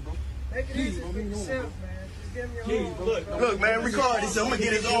 Please, bro. Give me your arm. Look, man, record this. I'm gonna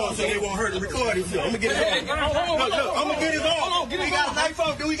get his arm so they won't hurt him. Record this. I'm gonna get his arm. Look, I'm gonna get his arm. We got a knife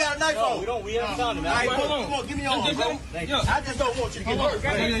on. Do we got a knife on? We haven't found him. Come on, give me your arm, bro. I just don't want you to get hurt.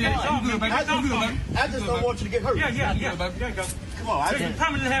 I just don't want you to get hurt. Yeah, baby. Come on.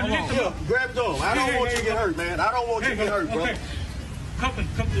 Grab his arm. I don't want you to get hurt, man. I don't want you to get hurt, bro. Come to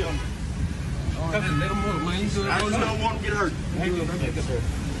the arm. Let him move, man. I just don't want him to get hurt.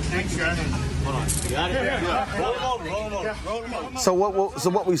 Thank you, guys. Hold on. Got it? Roll him over. So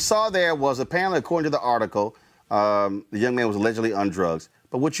what we saw there was apparently, according to the article, the young man was allegedly on drugs.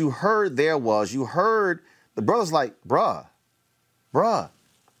 But what you heard there was the brother's like, bruh,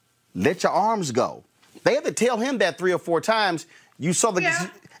 let your arms go. They had to tell him that 3 or 4 times. You saw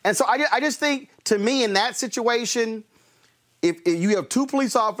the, and so I just think, to me, in that situation, if you have 2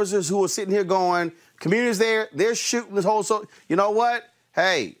 police officers who are sitting here going, community's there, they're shooting this whole, so you know what?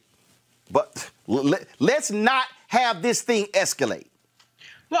 Hey, but let's not have this thing escalate.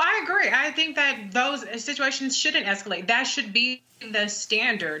 Well, I agree. I think that those situations shouldn't escalate. That should be the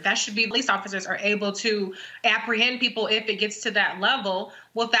standard. That should be police officers are able to apprehend people if it gets to that level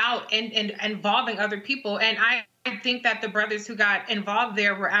without involving other people. And I think that the brothers who got involved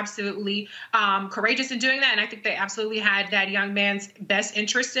there were absolutely courageous in doing that. And I think they absolutely had that young man's best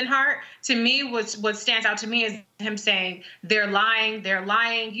interest in heart. To me, what stands out to me is him saying, they're lying.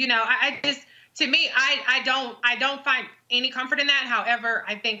 You know, I don't find any comfort in that. However,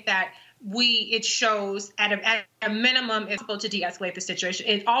 I think that it shows at a minimum it's able to de-escalate the situation.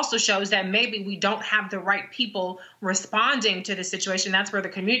 It also shows that maybe we don't have the right people responding to the situation. That's where the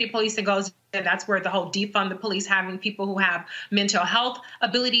community policing goes. And that's where the whole defund the police, having people who have mental health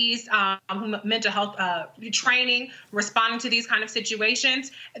abilities, mental health training, responding to these kind of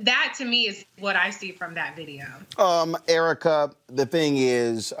situations. That, to me, is what I see from that video. Erica, the thing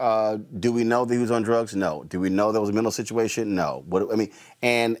is, do we know that he was on drugs? No. Do we know there was a mental situation? No.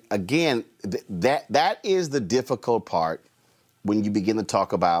 And again, that is the difficult part when you begin to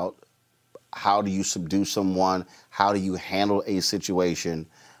talk about how do you subdue someone, how do you handle a situation.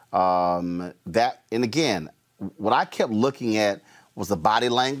 And again, what I kept looking at was the body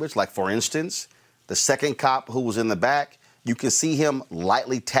language. Like, for instance, the second cop who was in the back, you can see him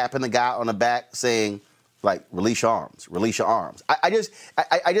lightly tapping the guy on the back, saying, like, release your arms, release your arms. I just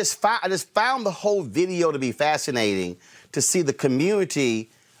found the whole video to be fascinating, to see the community,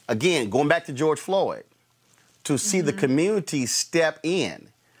 again, going back to George Floyd, to see the community step in.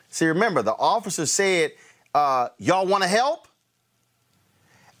 See, remember, the officer said, y'all want to help?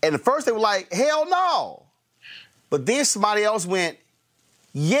 And at first they were like, hell no. But then somebody else went,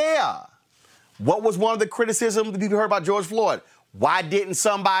 yeah. What was one of the criticisms that people heard about George Floyd? Why didn't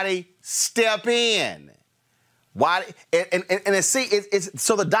somebody step in? Why? And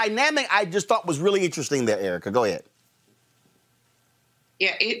so the dynamic I just thought was really interesting there, Erica. Go ahead.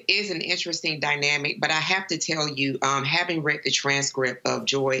 Yeah, it is an interesting dynamic, but I have to tell you, having read the transcript of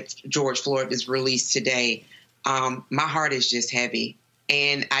George Floyd's release today, my heart is just heavy.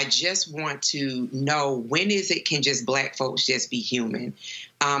 And I just want to know, when can just Black folks just be human?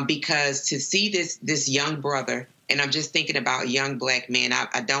 Because to see this young brother, and I'm just thinking about young Black men,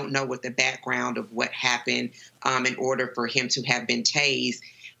 I don't know what the background of what happened in order for him to have been tased.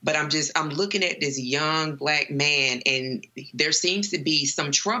 But I'm looking at this young Black man, and there seems to be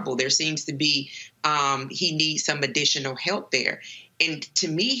some trouble. There seems to be, he needs some additional help there. And to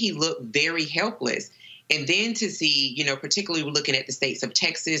me, he looked very helpless. And then to see, particularly looking at the states of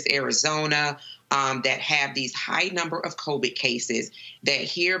Texas, Arizona, that have these high number of COVID cases, that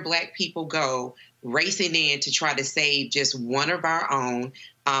here Black people go racing in to try to save just one of our own.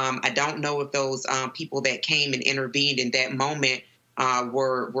 I don't know if those people that came and intervened in that moment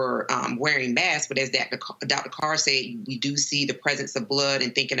were wearing masks. But as Dr. Carr said, we do see the presence of blood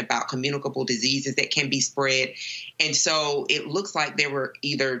and thinking about communicable diseases that can be spread. And so it looks like there were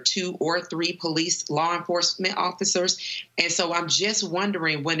either 2 or 3 police law enforcement officers. And so I'm just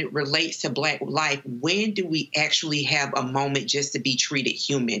wondering, when it relates to Black life, when do we actually have a moment just to be treated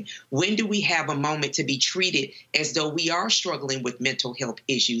human? When do we have a moment to be treated as though we are struggling with mental health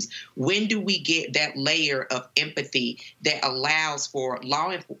issues? When do we get that layer of empathy that allows for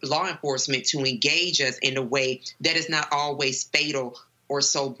law enforcement to engage us in a way that is not always fatal or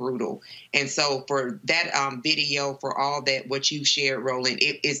so brutal? And so for that video, for all that what you shared, Roland,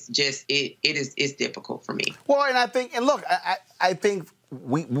 it's difficult for me. Well, and I think, and look, I think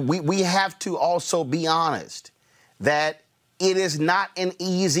we have to also be honest that it is not an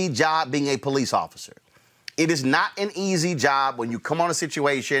easy job being a police officer. It is not an easy job when you come on a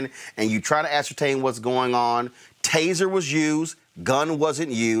situation and you try to ascertain what's going on. Taser was used, gun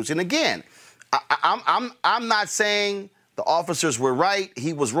wasn't used. And again, I'm not saying the officers were right,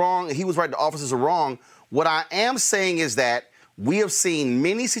 he was wrong, he was right, the officers are wrong. What I am saying is that we have seen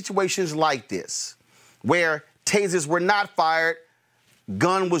many situations like this where tasers were not fired,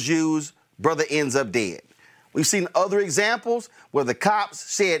 gun was used, brother ends up dead. We've seen other examples where the cops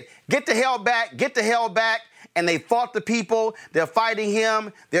said, get the hell back, and they fought the people, they're fighting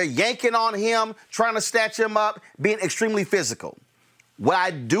him, they're yanking on him, trying to snatch him up, being extremely physical. What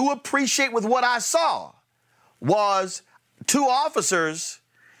I do appreciate with what I saw was 2 officers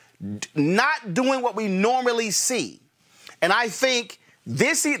not doing what we normally see. And I think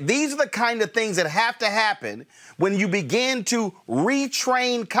these are the kind of things that have to happen when you begin to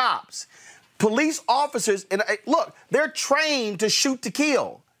retrain cops. Police officers, and look, they're trained to shoot to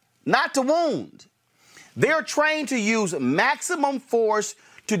kill, not to wound. They're trained to use maximum force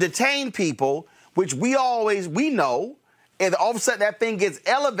to detain people, which we know, and all of a sudden that thing gets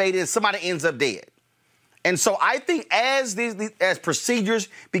elevated and somebody ends up dead. And so I think as procedures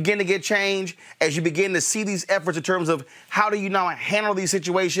begin to get changed, as you begin to see these efforts in terms of how do you now handle these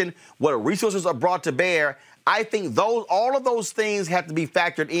situations, what resources are brought to bear, I think all of those things have to be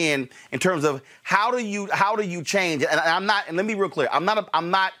factored in terms of how do you change. And let me be real clear, I'm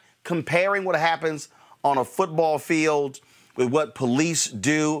not comparing what happens on a football field with what police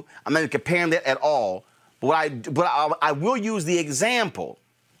do. I'm not comparing that at all. But I will use the example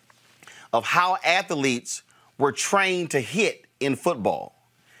of how athletes were trained to hit in football.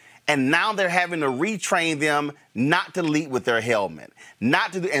 And now they're having to retrain them not to lead with their helmet.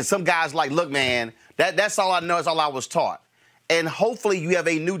 And some guys like, look, man, that's all I know, that's all I was taught. And hopefully you have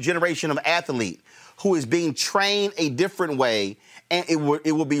a new generation of athlete who is being trained a different way, and it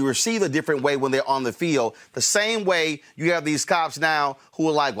will be received a different way when they're on the field. The same way you have these cops now who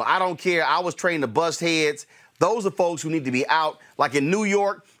are like, well, I don't care, I was trained to bust heads. Those are folks who need to be out. Like in New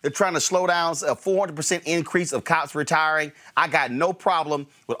York, they're trying to slow down a 400% increase of cops retiring. I got no problem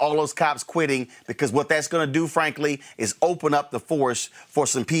with all those cops quitting, because what that's going to do, frankly, is open up the force for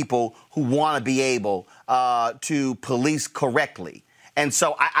some people who want to be able to police correctly. And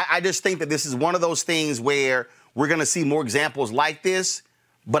so I just think that this is one of those things where we're going to see more examples like this.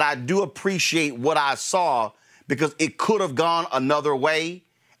 But I do appreciate what I saw, because it could have gone another way,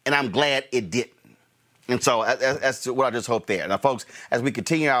 and I'm glad it didn't. And so that's what I just hope there. Now, folks, as we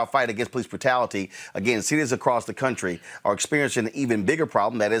continue our fight against police brutality, again, cities across the country are experiencing an even bigger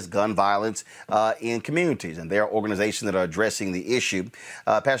problem, that is gun violence in communities. And there are organizations that are addressing the issue.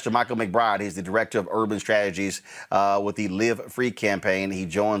 Pastor Michael McBride, he's the Director of Urban Strategies with the Live Free campaign. He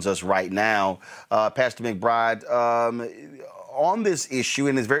joins us right now. Pastor McBride, on this issue,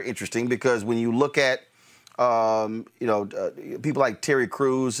 and it's very interesting because when you look at people like Terry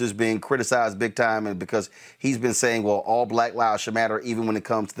Crews is being criticized big time, and because he's been saying, well, all Black lives should matter, even when it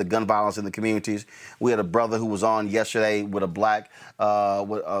comes to the gun violence in the communities. We had a brother who was on yesterday with a black,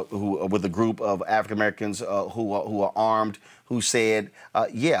 with a group of African Americans who are armed, who said,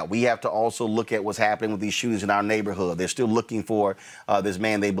 yeah, we have to also look at what's happening with these shootings in our neighborhood. They're still looking for this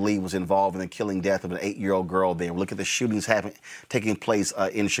man they believe was involved in the killing death of an 8-year-old girl there. Look at the shootings taking place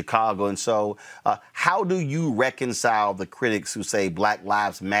in Chicago. And so how do you reconcile the critics who say Black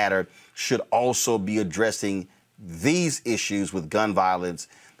Lives Matter should also be addressing these issues with gun violence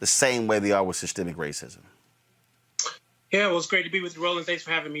the same way they are with systemic racism? Yeah, well, it's great to be with you, Roland. Thanks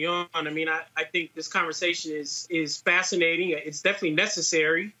for having me on. I mean, I think this conversation is fascinating. It's definitely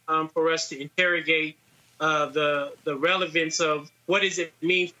necessary for us to interrogate the relevance of what does it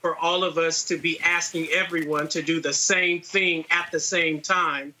mean for all of us to be asking everyone to do the same thing at the same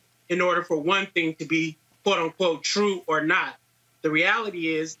time in order for one thing to be, quote unquote, true or not. The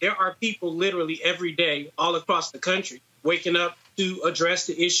reality is there are people literally every day all across the country waking up to address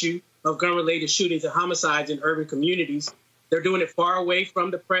the issue of gun-related shootings and homicides in urban communities. They're doing it far away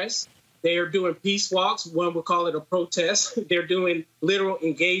from the press. They are doing peace walks. One would call it a protest. They're doing literal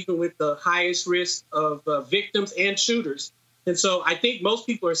engagement with the highest risk of victims and shooters. And so I think most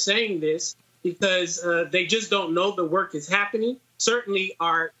people are saying this because they just don't know the work is happening. Certainly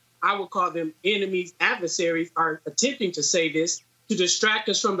I would call them enemies, adversaries, are attempting to say this to distract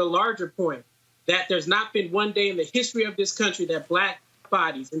us from the larger point that there's not been one day in the history of this country that Black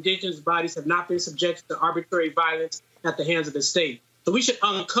bodies, indigenous bodies, have not been subjected to arbitrary violence at the hands of the state. So we should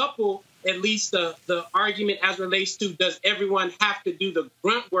uncouple at least the argument as relates to, does everyone have to do the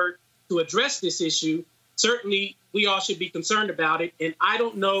grunt work to address this issue? Certainly, we all should be concerned about it. And I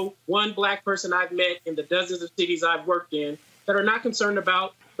don't know one Black person I've met in the dozens of cities I've worked in that are not concerned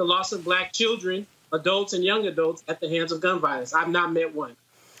about the loss of Black children, adults, and young adults at the hands of gun violence. I've not met one.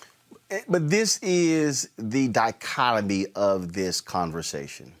 But this is the dichotomy of this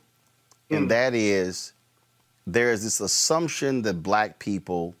conversation. And that is, there is this assumption that Black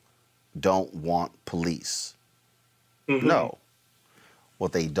people don't want police. No.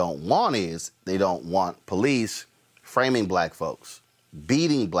 What they don't want is they don't want police framing Black folks,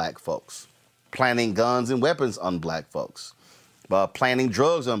 beating Black folks, planting guns and weapons on Black folks, planting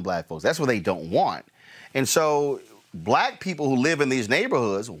drugs on Black folks. That's what they don't want. And so Black people who live in these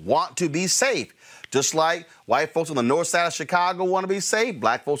neighborhoods want to be safe. Just like white folks on the north side of Chicago want to be safe,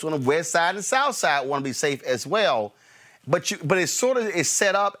 Black folks on the west side and south side want to be safe as well. But it's sort of is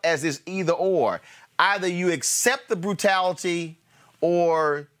set up as this either or. Either you accept the brutality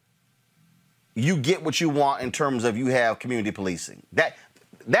or you get what you want in terms of you have community policing. That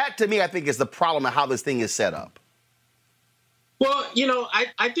to me, I think, is the problem of how this thing is set up. Well,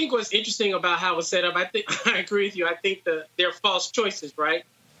 I think what's interesting about how it's set up, I agree with you. I think they're false choices, right?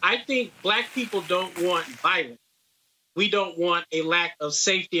 I think Black people don't want violence. We don't want a lack of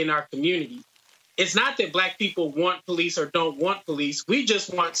safety in our community. It's not that Black people want police or don't want police. We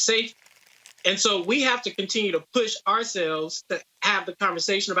just want safety. And so we have to continue to push ourselves to have the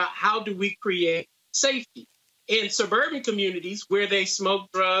conversation about how do we create safety. In suburban communities where they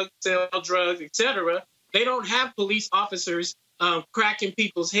smoke drugs, sell drugs, et cetera, they don't have police officers cracking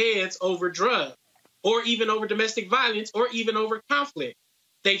people's heads over drugs or even over domestic violence or even over conflict.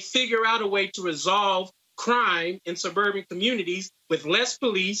 They figure out a way to resolve crime in suburban communities with less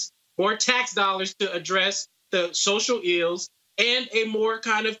police, more tax dollars to address the social ills, and a more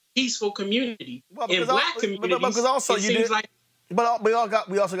kind of peaceful community. In Black communities, But we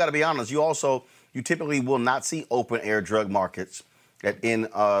also got to be honest. You typically will not see open air drug markets in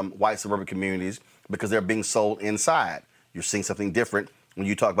white suburban communities because they're being sold inside. You're seeing something different when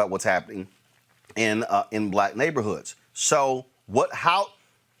you talk about what's happening in Black neighborhoods. So how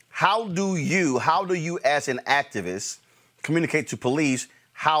do you as an activist communicate to police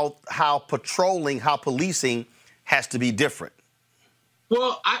how policing has to be different?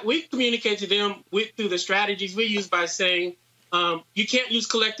 Well, we communicate to them through the strategies we use by saying you can't use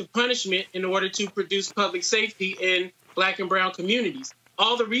collective punishment in order to produce public safety in Black and brown communities.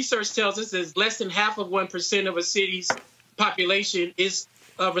 All the research tells us is less than half of 1% of a city's population is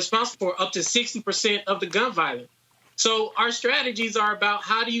responsible for up to 60% of the gun violence. So our strategies are about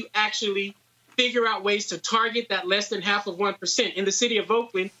how do you actually figure out ways to target that less than half of 1%. In the city of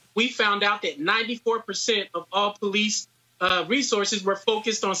Oakland, we found out that 94% of all police resources were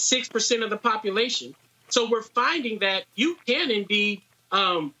focused on 6% of the population. So we're finding that you can indeed,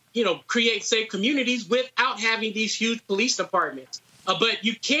 create safe communities without having these huge police departments. But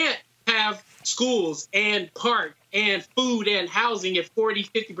you can't have schools and park and food and housing if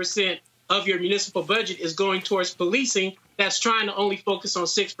 40-50% of your municipal budget is going towards policing that's trying to only focus on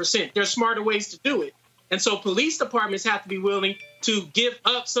 6%. There are smarter ways to do it. And so police departments have to be willing to give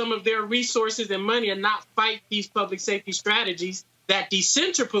up some of their resources and money and not fight these public safety strategies that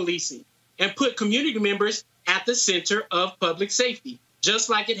decenter policing and put community members at the center of public safety, just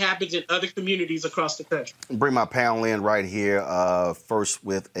like it happens in other communities across the country. Bring my panel in right here. First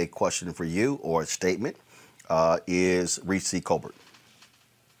with a question for you or a statement is Reese Colbert.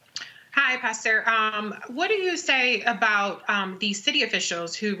 Hi, Pastor. What do you say about these city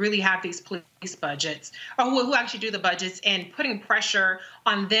officials who really have these police budgets, or who actually do the budgets, and putting pressure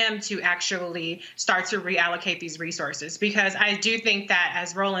on them to actually start to reallocate these resources? Because I do think that,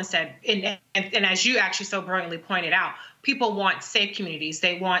 as Roland said, and as you actually so brilliantly pointed out, people want safe communities.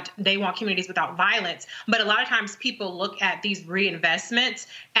 They want communities without violence. But a lot of times people look at these reinvestments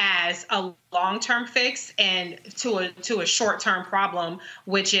as a long-term fix and to a short-term problem,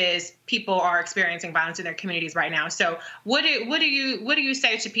 which is people are experiencing violence in their communities right now. So what do you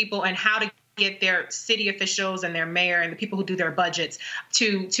say to people, and how to get their city officials and their mayor and the people who do their budgets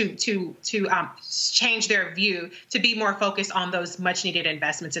to change their view to be more focused on those much needed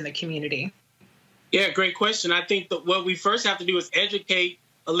investments in the community? Yeah, great question. I think that what we first have to do is educate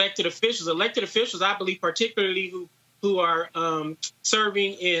elected officials. Elected officials, I believe, particularly who are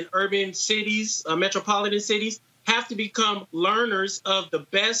serving in urban cities, metropolitan cities, have to become learners of the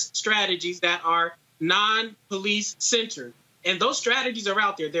best strategies that are non-police centered. And those strategies are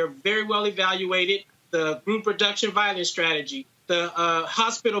out there. They're very well evaluated. The group reduction violence strategy, the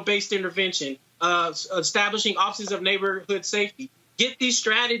hospital-based intervention, establishing offices of neighborhood safety. Get these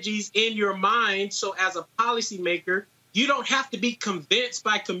strategies in your mind so as a policymaker, you don't have to be convinced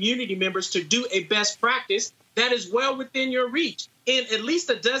by community members to do a best practice that is well within your reach. In at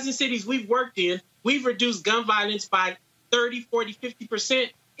least a dozen cities we've worked in, we've reduced gun violence by 30, 40, 50%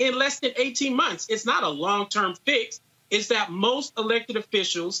 in less than 18 months. It's not a long-term fix. It's that most elected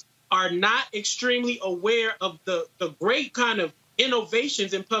officials are not extremely aware of the great kind of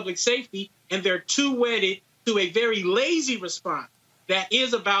innovations in public safety, and they're too wedded to a very lazy response that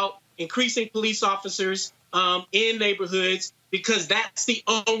is about increasing police officers in neighborhoods, because that's the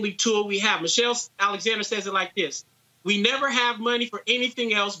only tool we have. Michelle Alexander says it like this: we never have money for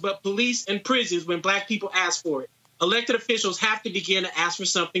anything else but police and prisons when Black people ask for it. Elected officials have to begin to ask for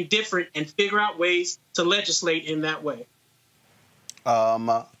something different and figure out ways to legislate in that way.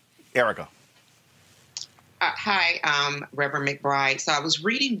 Erica. Hi, Reverend McBride. So I was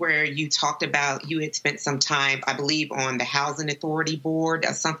reading where you talked about you had spent some time, I believe, on the Housing Authority Board,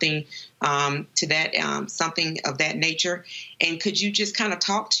 something to that, something of that nature. And could you just kind of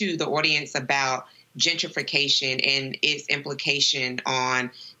talk to the audience about gentrification and its implication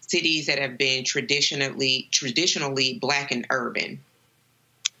on cities that have been traditionally Black and urban?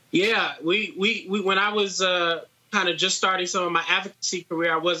 Yeah, we when I was kind of just starting some of my advocacy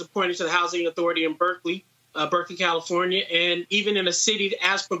career, I was appointed to the Housing Authority in Berkeley, California. And even in a city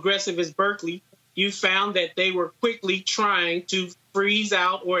as progressive as Berkeley, you found that they were quickly trying to freeze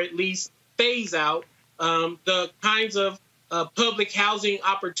out or at least phase out the kinds of public housing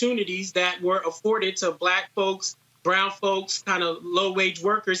opportunities that were afforded to Black folks, brown folks, kind of low-wage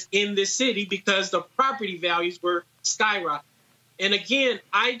workers in this city, because the property values were skyrocketing. And again,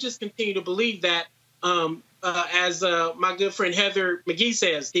 I just continue to believe that, as my good friend Heather McGee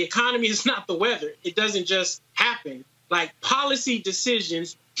says, the economy is not the weather. It doesn't just happen. Like, policy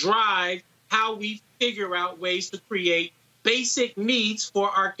decisions drive how we figure out ways to create basic needs for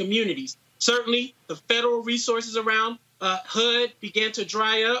our communities. Certainly, the federal resources around HUD began to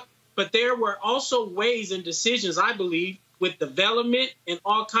dry up, but there were also ways and decisions, I believe, with development and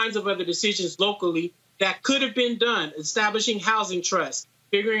all kinds of other decisions locally that could have been done, establishing housing trusts,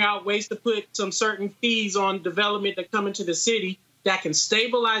 figuring out ways to put some certain fees on development that come into the city that can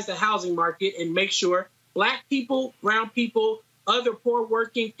stabilize the housing market and make sure Black people, brown people, other poor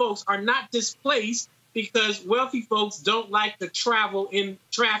working folks are not displaced because wealthy folks don't like to travel in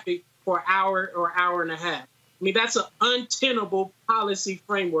traffic for an hour or hour and a half. I mean, that's an untenable policy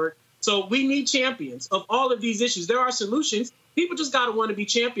framework. So we need champions of all of these issues. There are solutions. People just got to want to be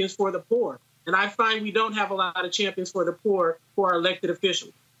champions for the poor. And I find we don't have a lot of champions for the poor for our elected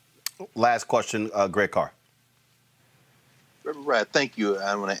officials. Last question, Greg Carr. Reverend Brad, thank you.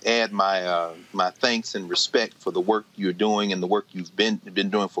 I want to add my my thanks and respect for the work you're doing and the work you've been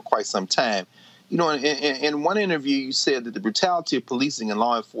doing for quite some time. You know, in one interview, you said that the brutality of policing and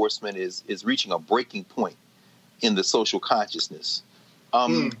law enforcement is reaching a breaking point in the social consciousness.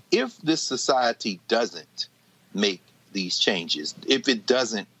 If this society doesn't make these changes, if it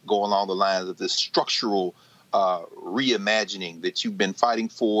doesn't go along the lines of this structural reimagining that you've been fighting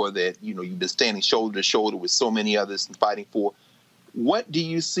for, that, you know, you've been standing shoulder to shoulder with so many others and fighting for, what do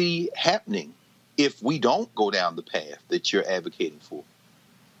you see happening if we don't go down the path that you're advocating for?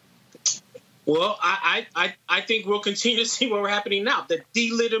 Well, I think we'll continue to see what's happening now, the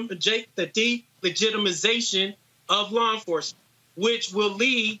delegitimization of law enforcement, which will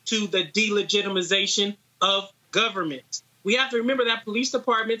lead to the delegitimization of government. We have to remember that police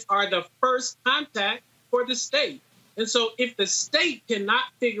departments are the first contact for the state. And so if the state cannot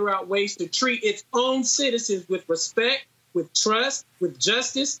figure out ways to treat its own citizens with respect, with trust, with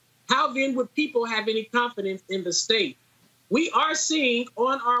justice, how then would people have any confidence in the state? We are seeing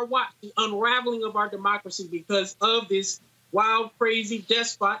on our watch the unraveling of our democracy because of this wild, crazy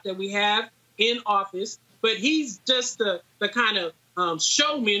despot that we have in office. But he's just the kind of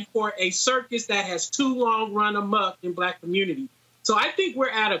showman for a circus that has too long run amok in Black community. So I think we're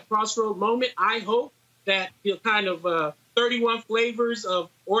at a crossroad moment. I hope that the kind of 31 flavors of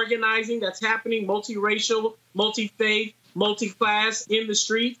organizing that's happening, multiracial, multi-faith, multi-class in the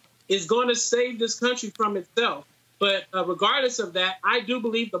street, is going to save this country from itself. But regardless of that, I do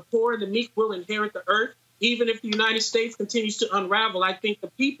believe the poor and the meek will inherit the earth. Even if the United States continues to unravel, I think the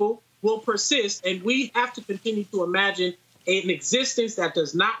people will persist, and we have to continue to imagine an existence that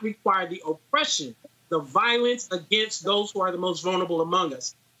does not require the oppression, the violence against those who are the most vulnerable among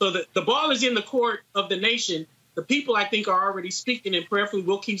us. So the ball is in the court of the nation. The people, I think, are already speaking, and prayerfully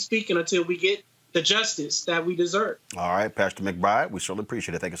will keep speaking until we get the justice that we deserve. All right, Pastor McBride, we certainly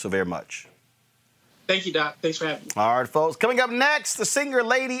appreciate it. Thank you so very much. Thank you, Doc. Thanks for having me. All right, folks. Coming up next, the singer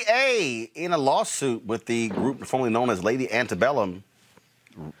Lady A in a lawsuit with the group formerly known as Lady Antebellum.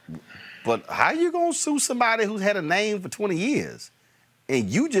 But how are you going to sue somebody who's had a name for 20 years and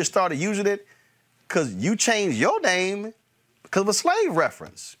you just started using it because you changed your name because of a slave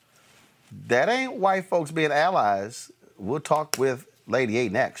reference? That ain't white folks being allies. We'll talk with Lady A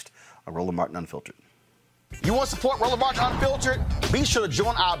next on Roland Martin Unfiltered. You want to support Roland Martin Unfiltered? Be sure to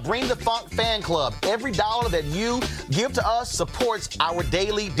join our Bring the Funk fan club. Every dollar that you give to us supports our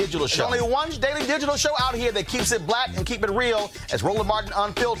daily digital show. There's only one daily digital show out here that keeps it black and keep it real as Roland Martin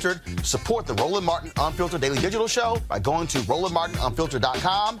Unfiltered. Support the Roland Martin Unfiltered daily digital show by going to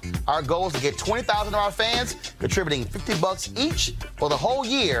RolandMartinUnfiltered.com. Our goal is to get 20,000 of our fans contributing $50 each for the whole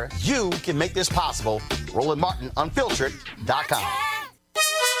year. You can make this possible. RolandMartinUnfiltered.com.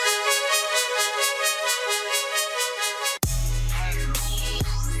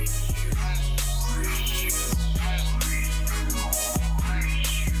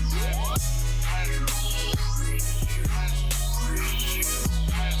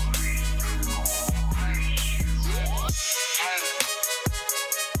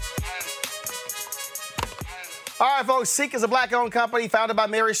 All right, folks, Seek is a black-owned company founded by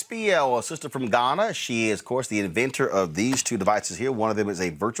Mary Spiel, a sister from Ghana. She is, of course, the inventor of these two devices here. One of them is a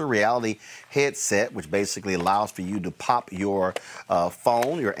virtual reality headset, which basically allows for you to pop your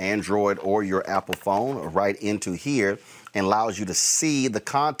phone, your Android or your Apple phone, right into here and allows you to see the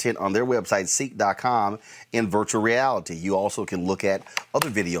content on their website, Seek.com, in virtual reality. You also can look at other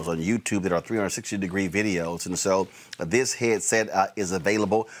videos on YouTube that are 360-degree videos. And so this headset is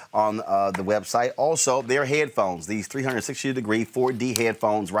available on the website. Also, their headphones, these 360-degree 4D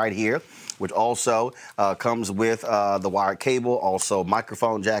headphones right here, which also comes with the wired cable, also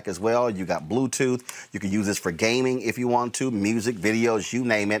microphone jack as well. You got Bluetooth. You can use this for gaming if you want to, music, videos, you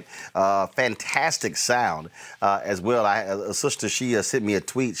name it. Fantastic sound as well. A sister, she sent me a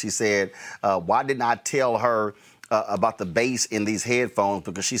tweet. She said, why didn't I tell her about the bass in these headphones?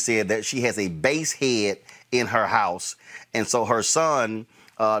 Because she said that she has a bass head in her house. And so her son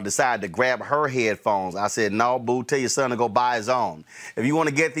decided to grab her headphones. I said, no, boo, tell your son to go buy his own. If you want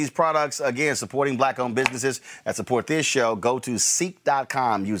to get these products, again, supporting black-owned businesses that support this show, go to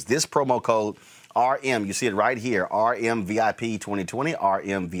Seek.com. Use this promo code RM. You see it right here, RMVIP 2020,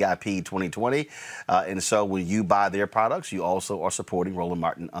 RMVIP 2020. And so when you buy their products, you also are supporting Roland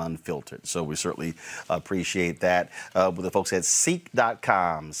Martin Unfiltered. So we certainly appreciate that with the folks at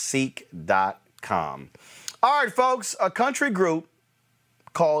Seek.com, Seek.com. All right, folks, a country group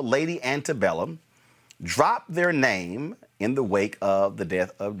called Lady Antebellum dropped their name in the wake of the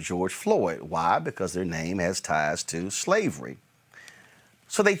death of George Floyd. Why? Because their name has ties to slavery.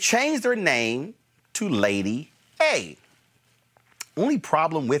 So they changed their name to Lady A. Only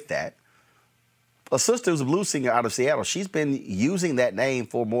problem with that, a sister who's a blues singer out of Seattle, she's been using that name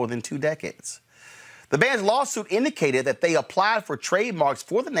for more than 2 decades. The band's lawsuit indicated that they applied for trademarks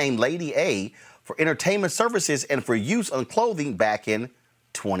for the name Lady A for entertainment services and for use on clothing back in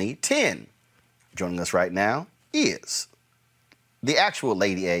 2010. Joining us right now is the actual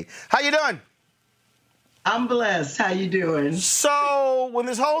Lady A. How you doing? I'm blessed. How you doing? So when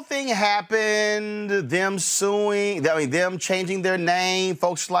this whole thing happened, them suing, them changing their name,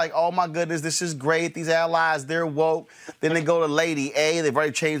 folks like, oh my goodness, this is great. These allies, they're woke. Then they go to Lady A. They've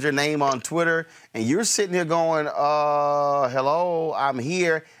already changed their name on Twitter. And you're sitting here going, hello, I'm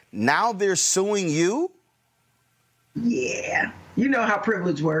here. Now they're suing you? Yeah. You know how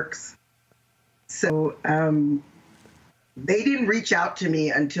privilege works. So they didn't reach out to me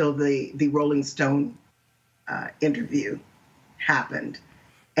until the Rolling Stone interview happened.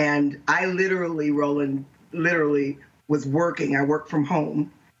 And I Roland was working. I worked from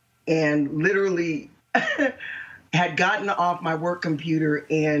home and literally had gotten off my work computer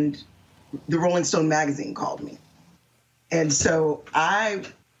and the Rolling Stone magazine called me. And so I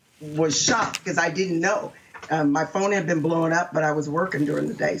was shocked because I didn't know. My phone had been blowing up, but I was working during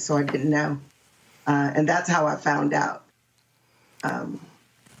the day, so I didn't know. And that's how I found out.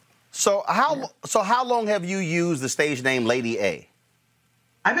 So how long have you used the stage name Lady A?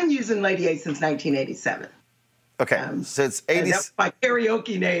 I've been using Lady A since 1987. Okay, since 80s. That's my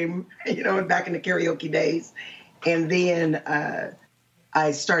karaoke name, back in the karaoke days. And then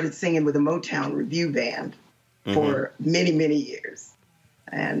I started singing with a Motown review band for many, many years.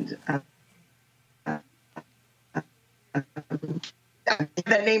 And that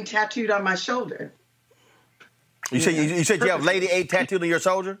name tattooed on my shoulder. You said you have Lady A tattooed on your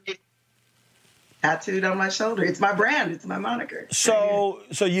shoulder? Tattooed on my shoulder. It's my brand. It's my moniker. So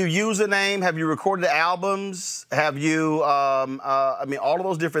you use the name. Have you recorded the albums? Have you, all of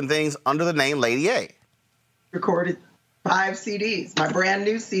those different things under the name Lady A? Recorded 5 CDs. My brand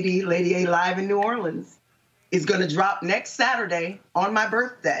new CD, Lady A Live in New Orleans, is going to drop next Saturday on my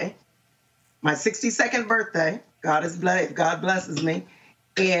birthday, my 62nd birthday. God blesses me.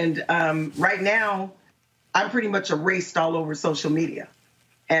 And right now, I'm pretty much erased all over social media.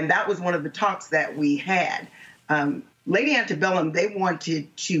 And that was one of the talks that we had. Lady Antebellum, they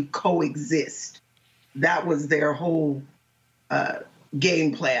wanted to coexist. That was their whole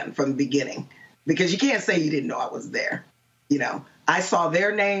game plan from the beginning. Because you can't say you didn't know I was there. I saw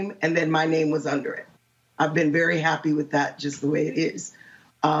their name and then my name was under it. I've been very happy with that, just the way it is.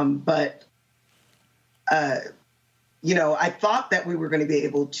 But I thought that we were going to be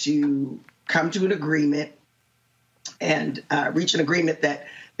able to come to an agreement and reach an agreement that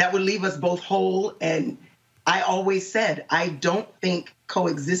would leave us both whole. And I always said, I don't think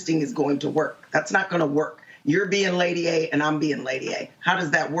coexisting is going to work. That's not going to work. You're being Lady A and I'm being Lady A. How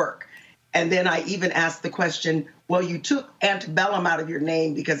does that work? And then I even asked the question, well, you took Antebellum out of your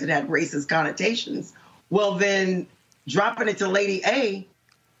name because it had racist connotations. Well, then dropping it to Lady A,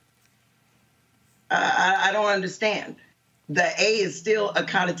 I don't understand. The A is still a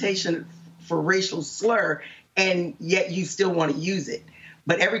connotation for racial slur, and yet you still want to use it.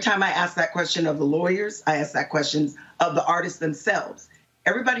 But every time I ask that question of the lawyers, I ask that question of the artists themselves.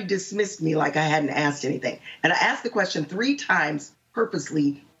 Everybody dismissed me like I hadn't asked anything. And I asked the question 3 times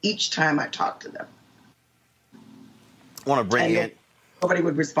purposely each time I talked to them. I want to bring in. Nobody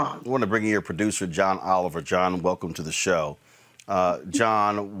would respond. I want to bring in your producer, John Oliver. John, welcome to the show.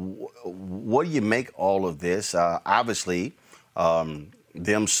 John, what do you make all of this? Obviously,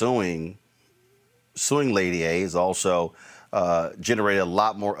 them suing Lady A is also generated a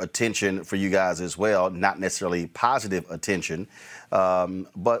lot more attention for you guys as well. Not necessarily positive attention,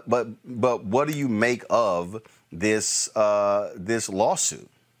 but what do you make of this lawsuit?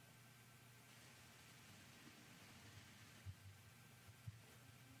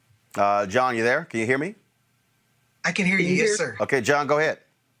 John, you there? Can you hear me? I can hear you, yes, sir. Okay, John, go ahead.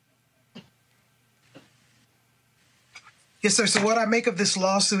 Yes, sir. So what I make of this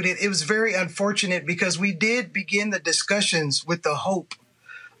lawsuit, it was very unfortunate because we did begin the discussions with the hope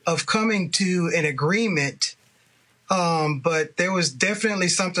of coming to an agreement, but there was definitely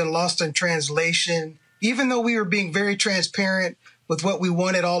something lost in translation. Even though we were being very transparent with what we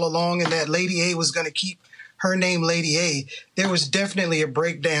wanted all along and that Lady A was going to keep her name Lady A, there was definitely a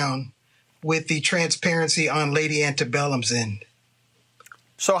breakdown with the transparency on Lady Antebellum's end.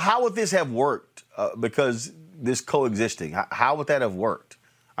 So how would this have worked? Because this coexisting, how would that have worked?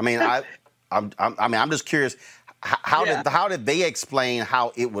 I mean, I'm just curious. How did they explain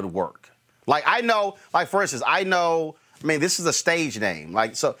how it would work? Like I know, like for instance, I know. I mean, this is a stage name.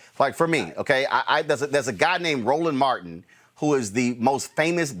 Like for me, okay. There's a guy named Roland Martin who is the most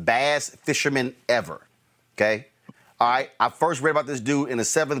famous bass fisherman ever. Okay. All right. I first read about this dude in the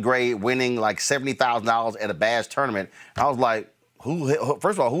 7th grade winning like $70,000 at a bass tournament. And I was like, first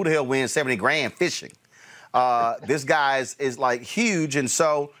of all, who the hell wins $70,000 fishing? This guy is like huge. And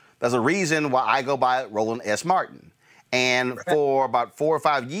so there's a reason why I go by Roland S. Martin. And for about 4 or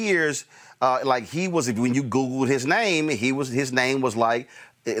 5 years, like he was, when you Googled his name, his name was like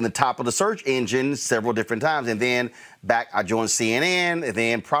in the top of the search engine several different times. And then I joined CNN. And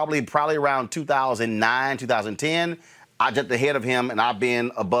then probably around 2009, 2010, I jumped ahead of him, and I've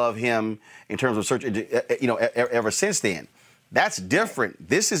been above him in terms of search engine, ever since then. That's different.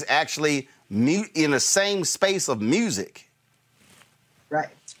 This is actually in the same space of music. Right.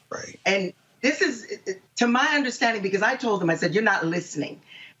 Right. And this is, to my understanding, because I told them, I said, you're not listening.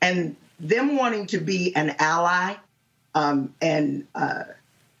 And them wanting to be an ally, and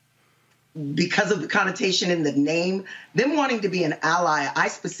because of the connotation in the name, them wanting to be an ally, I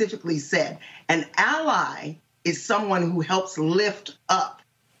specifically said, an ally is someone who helps lift up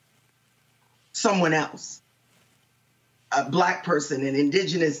someone else, a Black person, an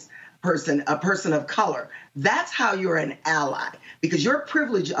indigenous person, a person of color. That's how you're an ally, because your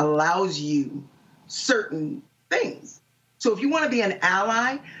privilege allows you certain things. So if you want to be an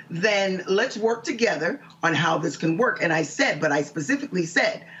ally, then let's work together on how this can work. And I specifically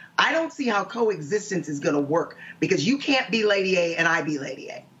said, I don't see how coexistence is going to work because you can't be Lady A and I be Lady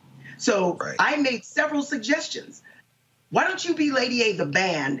A. So I made several suggestions. Why don't you be Lady A the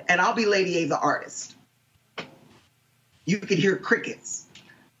band and I'll be Lady A the artist? You could hear crickets.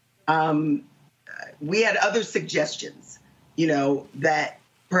 We had other suggestions, that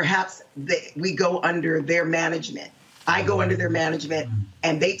perhaps we go under their management. I go under their management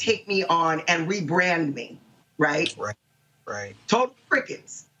and they take me on and rebrand me, right? Right. Total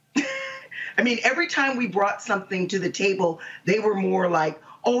crickets. I mean, every time we brought something to the table, they were more like,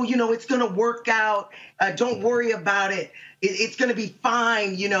 oh, it's going to work out. Don't worry about it. It's going to be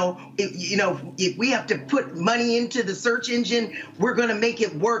fine. If we have to put money into the search engine, we're going to make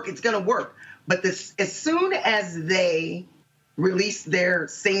it work. It's going to work. But as soon as they released their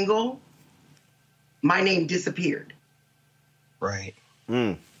single, my name disappeared. Right.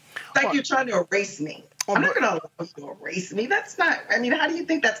 It's like you're trying to erase me. I'm not going to allow you to erase me. That's not, how do you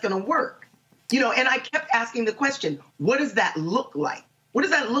think that's going to work? And I kept asking the question, what does that look like? What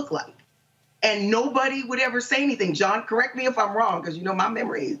does that look like? And nobody would ever say anything. John, correct me if I'm wrong, because my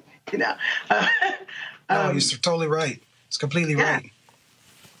memory, No, you're totally right. It's completely right.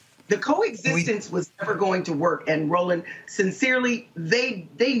 The coexistence was never going to work. And Roland, sincerely, they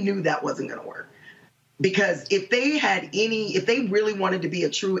knew that wasn't going to work. Because if they really wanted to be a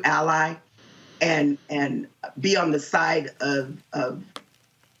true ally and be on the side of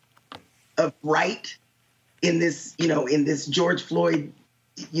right in this, in this George Floyd,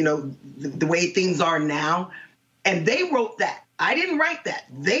 the way things are now, and they wrote that. I didn't write that.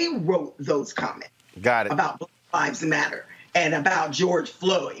 They wrote those comments. Got it. About Black Lives Matter and about George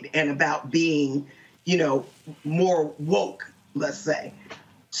Floyd and about being, more woke, let's say.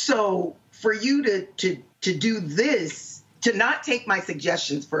 So for you to do this, to not take my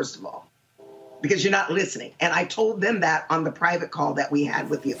suggestions, first of all, because you're not listening. And I told them that on the private call that we had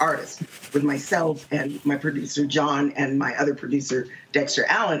with the artist, with myself and my producer, John, and my other producer, Dexter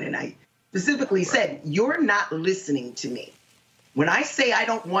Allen. And I specifically said, you're not listening to me. When I say I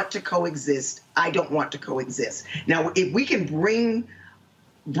don't want to coexist, I don't want to coexist. Now, if we can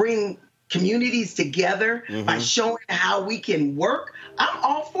bring communities together by showing how we can work, I'm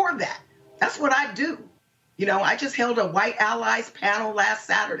all for that. That's what I do. I just held a White Allies panel last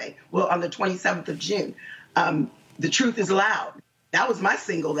Saturday, on the 27th of June. The Truth is Loud. That was my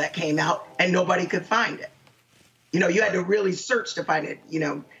single that came out, and nobody could find it. You had to really search to find it,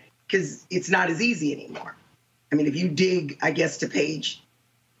 because it's not as easy anymore. If you dig, I guess, to page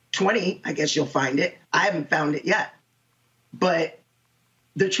 20, I guess you'll find it. I haven't found it yet. But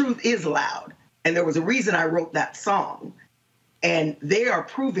the truth is loud. And there was a reason I wrote that song. And they are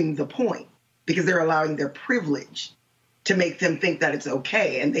proving the point because they're allowing their privilege to make them think that it's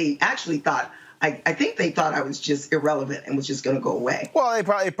okay. And they actually thought, I think they thought I was just irrelevant and was just going to go away. Well,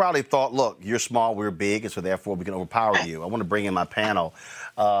 they probably thought, look, you're small, we're big, and so therefore we can overpower you. I want to bring in my panel.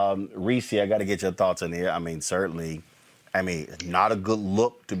 Reese, I got to get your thoughts on here. Certainly, not a good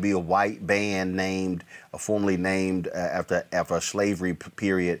look to be a white band formerly named after a slavery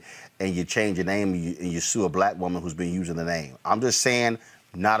period, and you change your name and you sue a black woman who's been using the name. I'm just saying,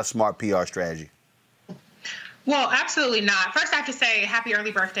 not a smart PR strategy. Well, absolutely not. First, I have to say happy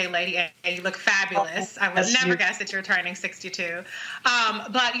early birthday, Lady A. You look fabulous. I would never guess that you're turning 62.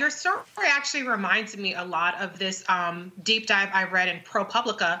 But your story actually reminds me a lot of this deep dive I read in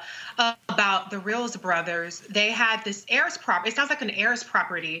ProPublica about the Reels brothers. They had this heirs property. It sounds like an heirs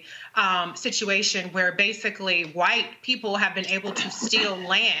property situation where basically white people have been able to steal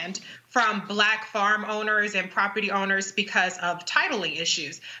land from black farm owners and property owners because of titling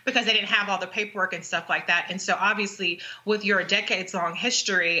issues, because they didn't have all the paperwork and stuff like that. And so obviously with your decades-long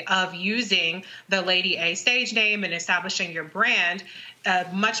history of using the Lady A stage name and establishing your brand, a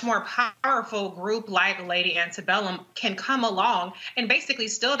much more powerful group like Lady Antebellum can come along and basically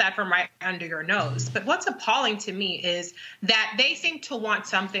steal that from right under your nose. But what's appalling to me is that they seem to want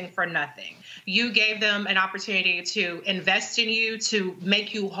something for nothing. You gave them an opportunity to invest in you, to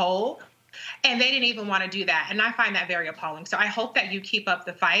make you whole, and they didn't even want to do that. And I find that very appalling. So I hope that you keep up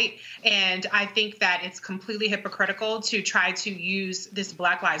the fight. And I think that it's completely hypocritical to try to use this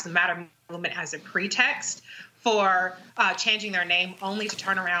Black Lives Matter movement as a pretext for changing their name only to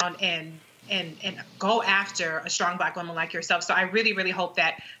turn around and go after a strong black woman like yourself. So I really, really hope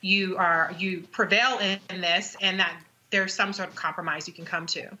that you prevail in this and that there's some sort of compromise you can come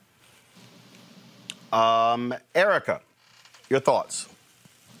to. Erica, your thoughts?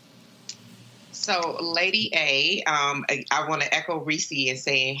 So, Lady A, I want to echo Reese in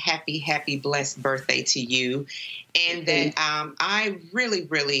saying happy, blessed birthday to you. And that I really,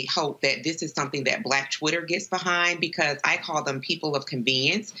 really hope that this is something that Black Twitter gets behind, because I call them people of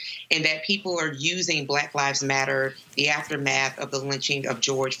convenience, and that people are using Black Lives Matter, the aftermath of the lynching of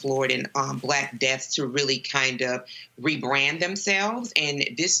George Floyd, and Black deaths to really kind of rebrand themselves. And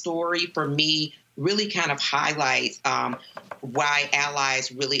this story, for me, really kind of highlights why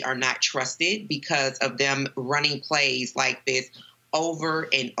allies really are not trusted, because of them running plays like this over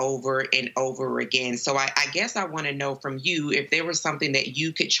and over and over again. So I guess I want to know from you if there was something that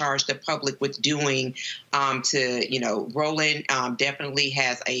you could charge the public with doing Roland definitely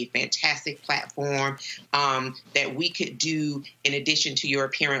has a fantastic platform that we could do in addition to your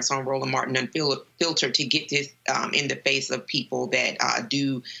appearance on Roland Martin Unfiltered to get this in the face of people that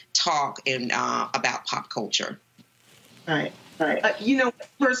do talk and about pop culture. All right.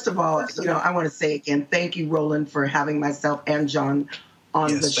 First of all, I want to say again, thank you, Roland, for having myself and John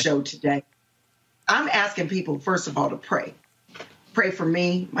on the show today. I'm asking people, first of all, to pray. Pray for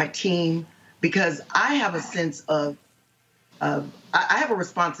me, my team, because I have a sense of I have a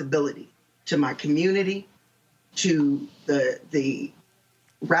responsibility to my community, to the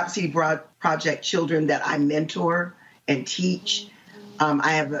Rhapsody Project children that I mentor and teach.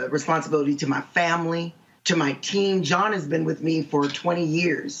 I have a responsibility to my family, to my team. John has been with me for 20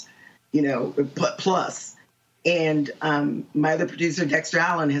 years, plus. And my other producer, Dexter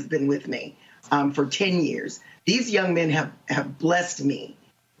Allen, has been with me for 10 years. These young men have blessed me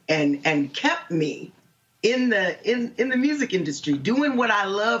and kept me in the music industry, doing what I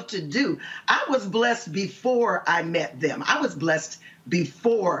love to do. I was blessed before I met them. I was blessed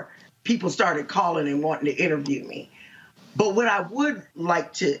before people started calling and wanting to interview me. But what I would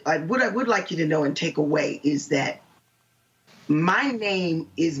like you to know and take away is that my name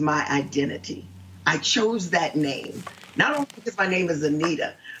is my identity. I chose that name, not only because my name is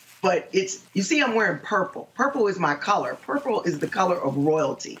Anita, but you see I'm wearing purple. Purple is my color. Purple is the color of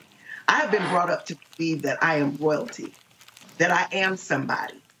royalty. I have been brought up to believe that I am royalty, that I am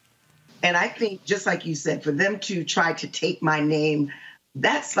somebody. And I think, just like you said, for them to try to take my name,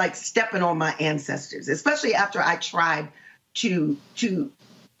 that's like stepping on my ancestors, especially after I tried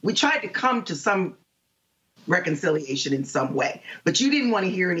we tried to come to some reconciliation in some way, but you didn't want to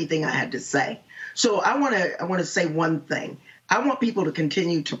hear anything I had to say. So I want to say one thing. I want people to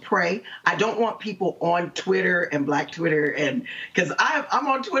continue to pray. I don't want people on Twitter and Black Twitter, and because I'm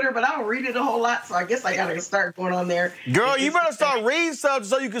on Twitter, but I don't read it a whole lot, so I guess I got to start going on there. Girl, you better start reading stuff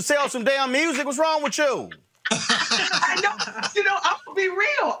so you can sell some damn music. What's wrong with you? I know. I'm gonna be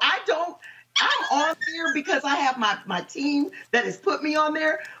real. I'm on there because I have my team that has put me on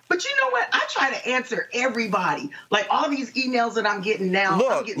there. But you know what? I try to answer everybody. Like all these emails that I'm getting now.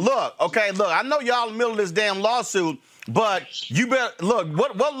 Look. I know y'all in the middle of this damn lawsuit, but you better look.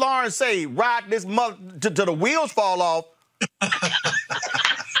 What Lauren say? Ride this mother till the wheels fall off.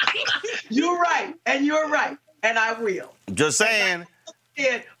 You're right, and I will. Just saying.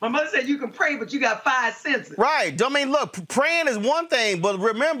 My mother said you can pray, but you got 5 senses. Right. I mean, look, praying is one thing, but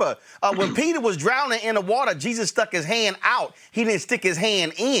remember, when Peter was drowning in the water, Jesus stuck his hand out. He didn't stick his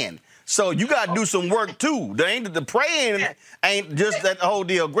hand in. So you got to do some work, too. The praying ain't just that whole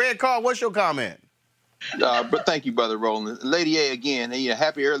deal. Greg Carr, what's your comment? But thank you, Brother Roland. Lady A, again,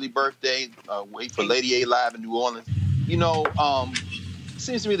 happy early birthday. Wait for Lady A live in New Orleans.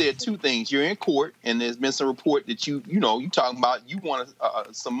 Seems to me there are two things. You're in court, and there's been some report that you talking about you want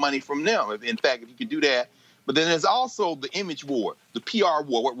some money from them. In fact, if you could do that. But then there's also the image war, the PR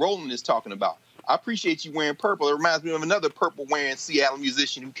war, what Roland is talking about. I appreciate you wearing purple. It reminds me of another purple-wearing Seattle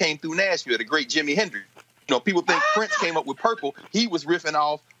musician who came through Nashville, the great Jimi Hendrix. People think Prince came up with purple. He was riffing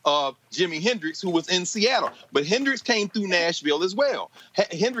off of Jimi Hendrix, who was in Seattle. But Hendrix came through Nashville as well.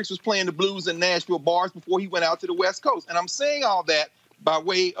 Hendrix was playing the blues in Nashville bars before he went out to the West Coast. And I'm saying all that by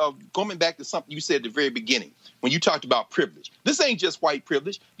way of going back to something you said at the very beginning when you talked about privilege. This ain't just white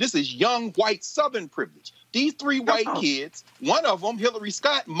privilege. This is young white Southern privilege. These three white kids, one of them, Hillary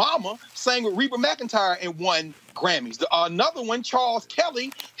Scott, mama, sang with Reba McEntire and won Grammys. Another one, Charles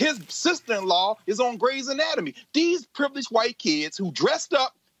Kelly, his sister-in-law is on Grey's Anatomy. These privileged white kids who dressed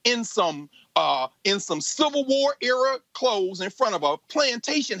up in some Civil War era clothes in front of a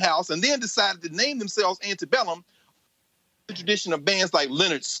plantation house and then decided to name themselves Antebellum, the tradition of bands like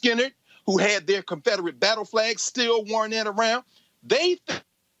Lynyrd Skynyrd, who had their Confederate battle flags still worn that around. They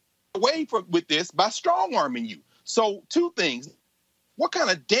away with this by strong-arming you. So two things. What kind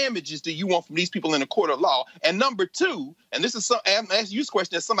of damages do you want from these people in a court of law? And number two, and this is I'm asking you this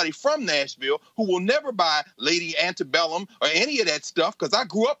question as somebody from Nashville who will never buy Lady Antebellum or any of that stuff because I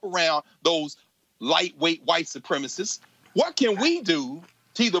grew up around those lightweight white supremacists. What can we do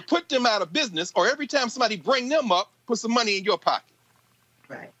to either put them out of business or every time somebody bring them up, put some money in your pocket?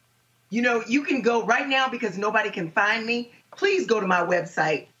 Right. You know, you can go right now because nobody can find me. Please go to my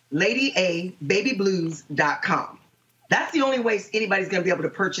website, LadyABabyBlues.com. That's the only way anybody's going to be able to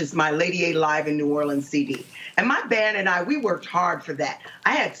purchase my Lady A Live in New Orleans CD. And my band and I, we worked hard for that.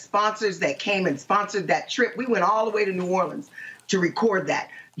 I had sponsors that came and sponsored that trip. We went all the way to New Orleans to record that.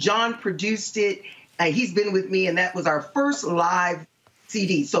 John produced it. He's been with me, and that was our first live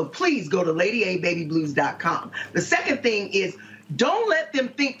CD. So please go to LadyABabyBlues.com. The second thing is, don't let them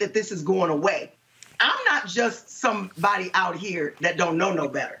think that this is going away. I'm not just somebody out here that don't know no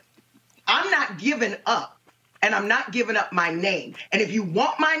better. I'm not giving up, and I'm not giving up my name. And if you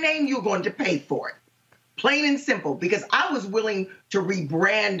want my name, you're going to pay for it. Plain and simple, because I was willing to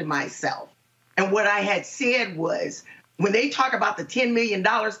rebrand myself. And what I had said was, when they talk about the $10 million,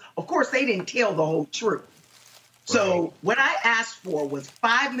 of course, they didn't tell the whole truth. So what I asked for was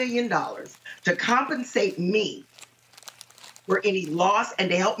 $5 million to compensate me for any loss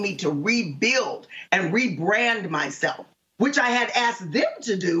and to help me to rebuild and rebrand myself, which I had asked them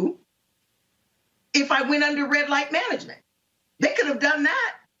to do if I went under red light management. They could have done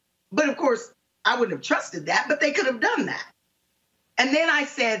that. But of course, I wouldn't have trusted that, but they could have done that. And then I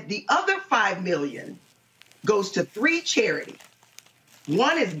said the other $5 million goes to 3 charities.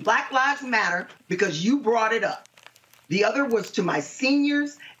 One is Black Lives Matter, because you brought it up. The other was to my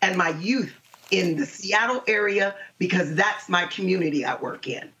seniors and my youth in the Seattle area, because that's my community I work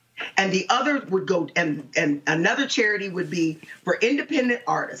in. And the other would go, and another charity would be for independent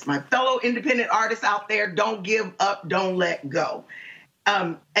artists. My fellow independent artists out there, don't give up, don't let go.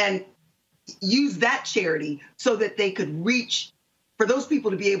 And use that charity so that they could reach, for those people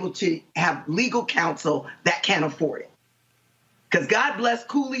to be able to have legal counsel that can't afford it. Because God bless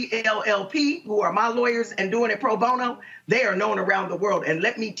Cooley LLP, who are my lawyers and doing it pro bono. They are known around the world. And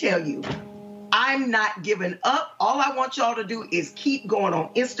let me tell you, I'm not giving up. All I want y'all to do is keep going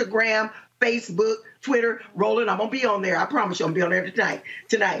on Instagram, Facebook, Twitter. Roland, I'm going to be on there. I promise you I'm going to be on there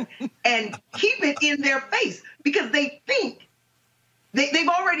tonight. And keep it in their face, because they think they've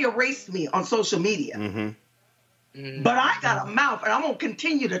already erased me on social media. Mm-hmm. But I got a mouth, and I'm going to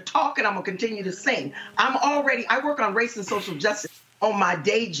continue to talk, and I'm going to continue to sing. I work on race and social justice on my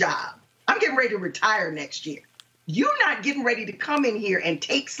day job. I'm getting ready to retire next year. You're not getting ready to come in here and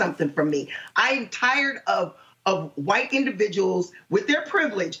take something from me. I'm tired of white individuals with their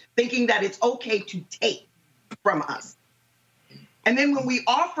privilege thinking that it's okay to take from us. And then when we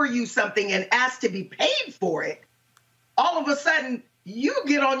offer you something and ask to be paid for it, all of a sudden you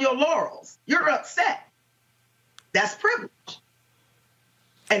get on your laurels. You're upset. That's privilege.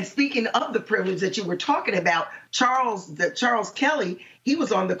 And speaking of the privilege that you were talking about, Charles Kelly, he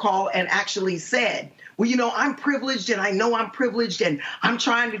was on the call and actually said, well, you know, I'm privileged, and I know I'm privileged, and I'm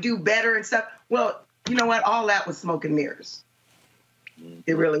trying to do better and stuff. Well, you know what? All that was smoke and mirrors.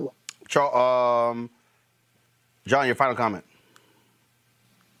 It really was. John, your final comment.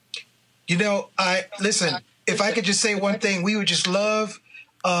 You know, listen, if I could just say one thing, we would just love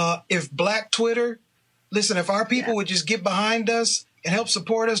if Black Twitter, listen, if our people would just get behind us and help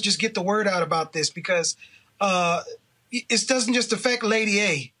support us, just get the word out about this, because it doesn't just affect Lady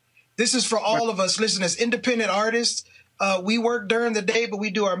A. This is for all of us. Listen, as independent artists, we work during the day, but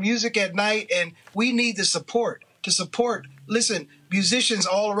we do our music at night, and we need the support to support, listen, musicians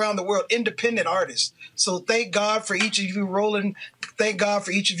all around the world, independent artists. So thank God for each of you, Roland. Thank God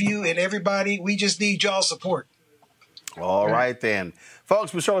for each of you and everybody. We just need y'all support. All right, then.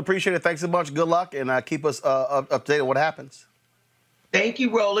 Folks, we surely appreciate it. Thanks so much. Good luck, and keep us up to date on what happens. Thank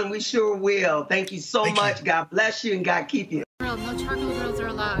you, Roland. We sure will. Thank you so much. God bless you, and God keep you. No charcoal grills are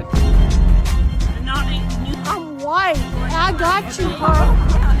allowed. I'm white. I got you, bro.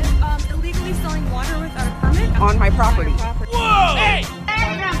 Illegally selling water without a permit on my property. Whoa! Hey!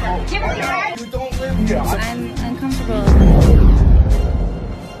 Give us your right. You don't live here. I'm uncomfortable.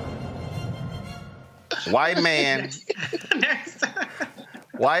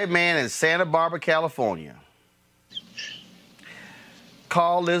 White man in Santa Barbara, California.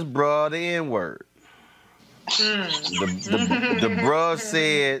 Call this bruh the N-word. The bruh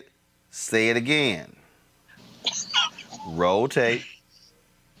said, say it again. Roll tape.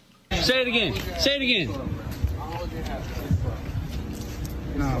 Say it again. Say it again.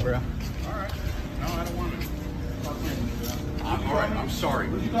 Nah, bro. All right. No, I don't want to. All right, I'm sorry.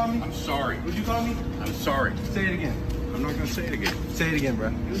 What'd you call me? I'm sorry. What'd you call me? I'm sorry. Say it again. I'm I'm not gonna say it again. Say it again, bro.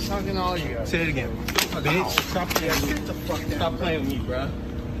 Who's talking to all you guys? Say it again. Bitch. Stop playing with me, bro.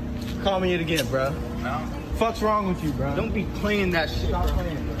 Call me it again, bro. No. Fuck's wrong with you, bro? Don't be playing that shit. Stop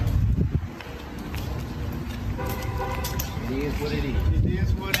playing, bro. It is what it is. It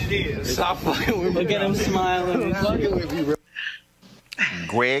is what it is. Stop fucking with me. Look at him smiling. He's fucking with you, bro.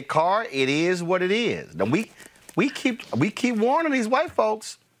 Greg Carr, it is what it is. Now we keep warning these white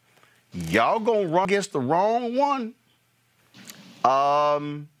folks. Y'all gonna run against the wrong one.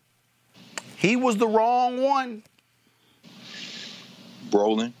 He was the wrong one.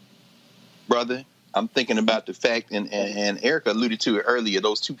 Brolin, brother, I'm thinking about the fact, and Erica alluded to it earlier,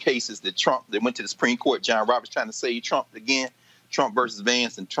 those two cases that went to the Supreme Court, John Roberts trying to save Trump again, Trump versus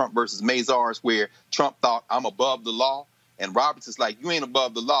Vance and Trump versus Mazars, where Trump thought, I'm above the law, and Roberts is like, you ain't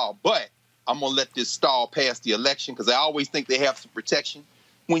above the law, but I'm going to let this stall past the election because I always think they have some protection.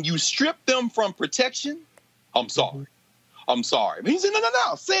 When you strip them from protection, I'm sorry. I'm sorry. But he said,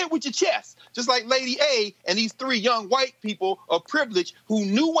 no, say it with your chest. Just like Lady A and these three young white people of privilege who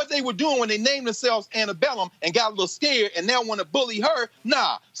knew what they were doing when they named themselves Antebellum and got a little scared and now want to bully her.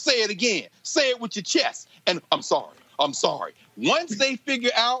 Nah, say it again. Say it with your chest. And I'm sorry. I'm sorry. Once they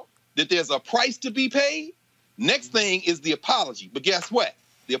figure out that there's a price to be paid, next thing is the apology. But guess what?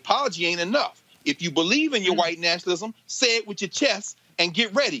 The apology ain't enough. If you believe in your white nationalism, say it with your chest and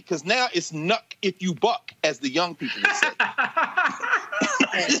get ready, because now it's nuck if you buck, as the young people would say.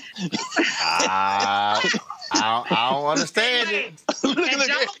 I don't understand it. And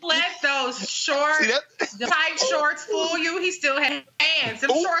don't let those tight shorts fool you. He still had hands. Them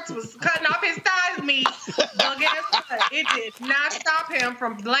shorts was cutting off his thighs meat. But guess what? It did not stop him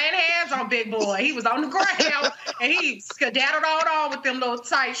from laying hands on Big Boy. He was on the ground and he skedaddled on with them little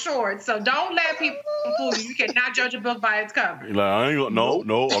tight shorts. So don't let people fool you. You cannot judge a book by its cover. Like, I'm not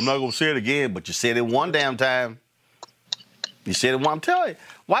gonna say it again. But you said it one damn time. You said it one. I'm telling you,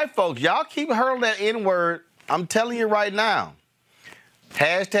 white folks, y'all keep hurling that N-word. I'm telling you right now.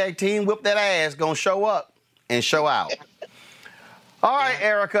 Hashtag Team Whip That Ass gonna show up and show out. All right,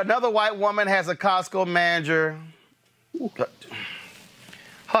 Erica. Another white woman has a Costco manager.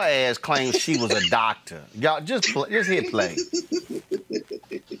 Her ass claims she was a doctor. Y'all just hit play.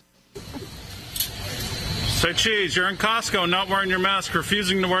 Say cheese, you're in Costco not wearing your mask,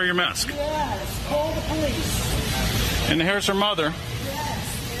 refusing to wear your mask. Yes, call the police. And here's her mother.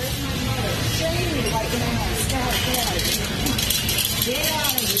 Yes, there's my mother. Shame me like an ass. Get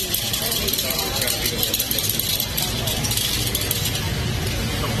out of here.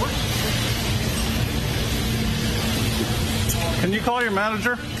 Can you call your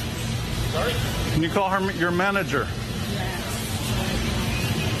manager? Sorry? Can you call her your manager? Yes.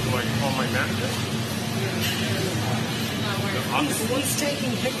 Do I call my manager? He's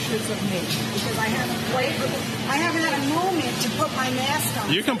taking pictures of me because I haven't had a moment to put my mask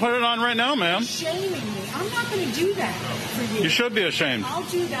on. You can put it on right now, ma'am. Shaming me. I'm not going to do that for you. You should be ashamed. I'll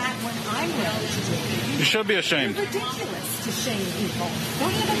do that when I'm ready to do it. You should be ashamed. It's ridiculous to shame people.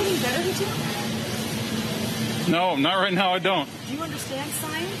 Don't you have anything better to do? No, not right now, I don't. Do you understand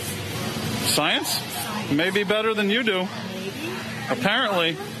science? Science? Maybe better than you do. Maybe.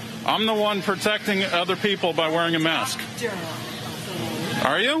 Apparently, I'm the one protecting other people by wearing a mask.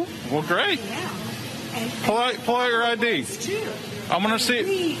 Are you? Well, great. Yeah. And pull out your ID. I want to see.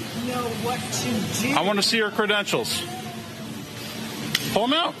 We know what to do. I want to see your credentials. Pull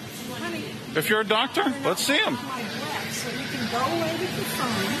them out. Honey, if you're a doctor, let's see them. So you can go away with your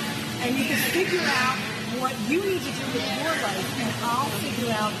phone and you can figure out what you need to do with your life, and I'll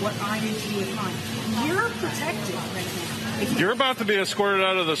figure out what I need to do with mine. You're protected right now. You're about to be escorted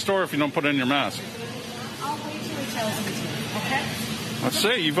out of the store if you don't put in your mask. I'll wait till he tells me to, okay? Let's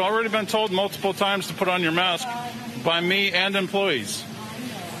see. You've already been told multiple times to put on your mask by me and employees. I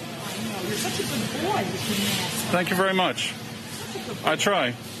know. You're such a good boy with your mask. Thank you very much. I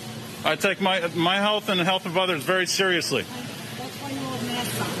try. I take my health and the health of others very seriously. That's why you have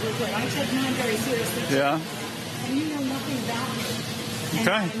masks on. We're good. I take mine very seriously. Yeah. And you know nothing about me.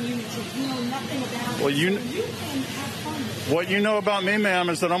 Okay. And you know nothing about well, me. So you can have fun with it. What you know about me, ma'am,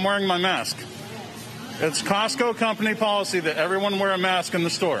 is that I'm wearing my mask. It's Costco company policy that everyone wear a mask in the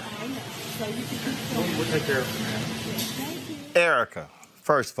store. We'll take care of it. Erica,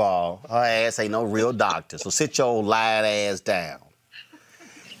 first of all, her ass ain't no real doctor, so sit your old lying ass down.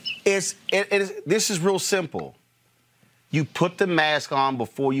 This is real simple. You put the mask on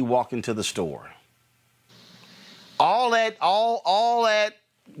before you walk into the store. All that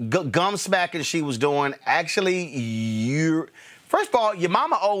gum smacking she was doing, actually, first of all, your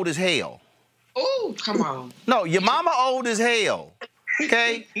mama old as hell. Oh, come on. No, your mama old as hell,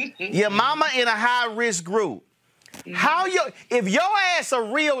 okay? Your mama in a high-risk group. If your ass a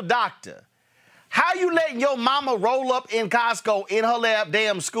real doctor, how you letting your mama roll up in Costco in her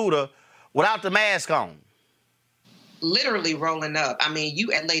damn scooter without the mask on? Literally rolling up. I mean,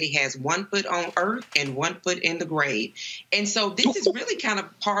 lady has 1 foot on earth and 1 foot in the grave. And so this is really kind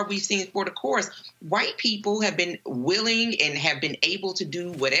of par we've seen for the course. White people have been willing and have been able to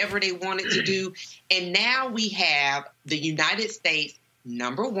do whatever they wanted to do. And now we have the United States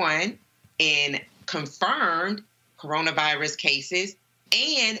 #1 in confirmed coronavirus cases,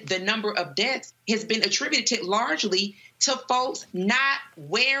 and the number of deaths has been attributed largely to folks not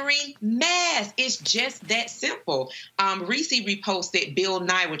wearing masks. It's just that simple. Reese reposted Bill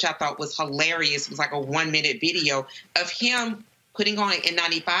Nye, which I thought was hilarious. It was like a 1-minute video of him putting on an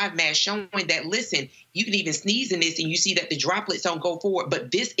N95 mask, showing that, listen, you can even sneeze in this and you see that the droplets don't go forward,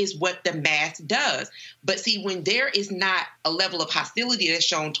 but this is what the mask does. But see, when there is not a level of hostility that's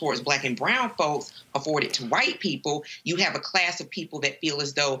shown towards Black and brown folks afforded to white people, you have a class of people that feel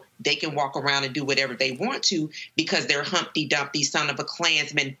as though they can walk around and do whatever they want to because their Humpty Dumpty, son of a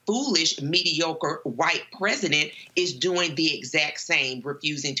Klansman, foolish, mediocre white president is doing the exact same,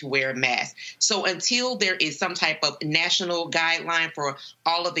 refusing to wear a mask. So until there is some type of national guideline for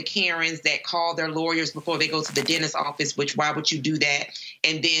all of the Karens that call their lawyers before they go to the dentist's office, which why would you do that?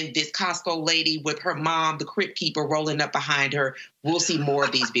 And then this Costco lady with her mom, the crypt keeper, rolling up behind her. We'll see more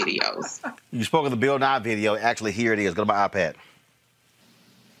of these videos. You spoke of the Bill Nye video. Actually, here it is. Go to my iPad.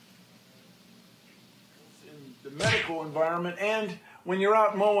 In the medical environment and when you're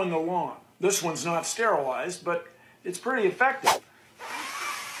out mowing the lawn. This one's not sterilized, but it's pretty effective.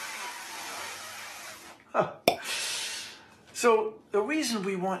 Huh. So the reason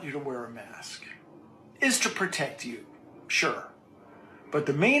we want you to wear a mask is to protect you, sure. But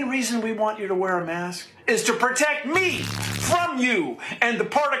the main reason we want you to wear a mask is to protect me from you and the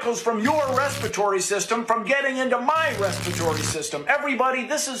particles from your respiratory system from getting into my respiratory system. Everybody,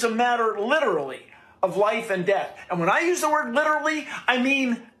 this is a matter literally of life and death. And when I use the word literally, I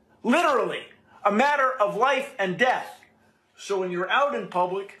mean literally a matter of life and death. So when you're out in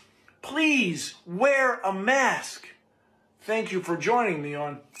public, please wear a mask. Thank you for joining me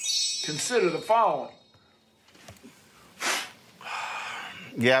on Consider the Following.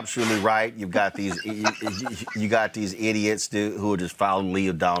 You're absolutely right. You've got these, you got these idiots who are just following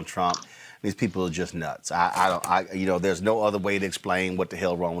Leo Donald Trump. These people are just nuts. There's no other way to explain what the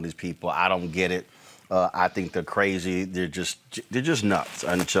hell wrong with these people. I don't get it. I think they're crazy. They're just nuts.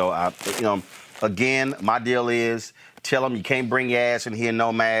 And so, again, my deal is tell them you can't bring your ass in here,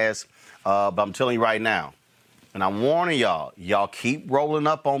 no mask. But I'm telling you right now, and I'm warning y'all keep rolling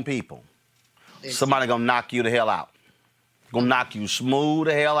up on people. Somebody gonna knock you the hell out. Gonna knock you smooth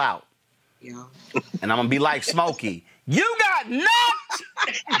the hell out. Yeah. And I'm gonna be like Smokey. You got knocked!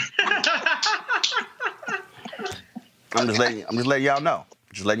 I'm just letting y'all know.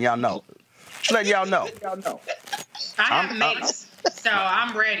 Just letting y'all know. I have mace, so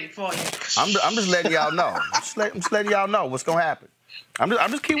I'm ready for you. I'm just letting y'all know. I'm just letting y'all know what's gonna happen. I'm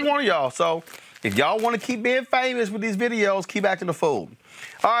just keep warning y'all. So if y'all want to keep being famous with these videos, keep acting the fool.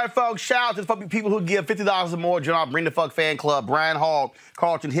 All right, folks, shout out to the people who give $50 or more. Join our Bring the Fuck fan club. Brian Hall,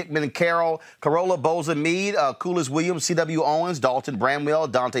 Carlton Hickman and Carol, Carola Boza Mead, Coolest Williams, C.W. Owens, Dalton Bramwell,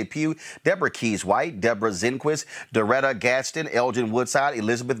 Dante Pugh, Deborah Keys White, Deborah Zinquist, Doretta Gaston, Elgin Woodside,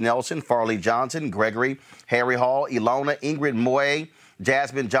 Elizabeth Nelson, Farley Johnson, Gregory, Harry Hall, Ilona, Ingrid Moye,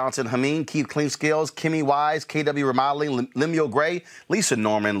 Jasmine Johnson Hameen, Keith Cleanscales, Kimmy Wise, KW Remodeling, Lemuel Gray, Lisa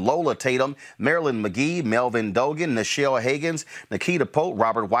Norman, Lola Tatum, Marilyn McGee, Melvin Dogan, Nichelle Higgins, Nikita Pope,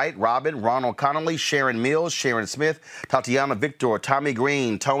 Robert White, Robin, Ronald Connolly, Sharon Mills, Sharon Smith, Tatiana Victor, Tommy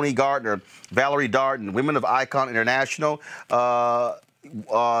Green, Tony Gardner, Valerie Darden, Women of Icon International, Yowania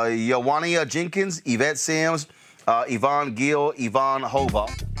Jenkins, Yvette Sims, Yvonne Gill, Yvonne Hova.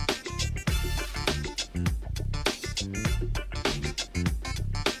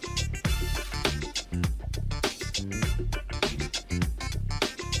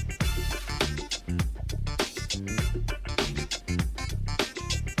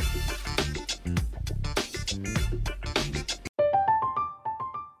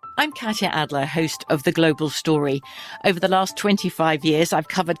 I'm Katya Adler, host of The Global Story. Over the last 25 years, I've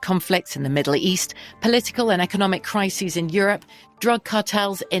covered conflicts in the Middle East, political and economic crises in Europe, drug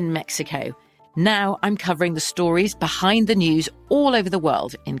cartels in Mexico. Now I'm covering the stories behind the news all over the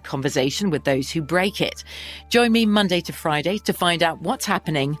world in conversation with those who break it. Join me Monday to Friday to find out what's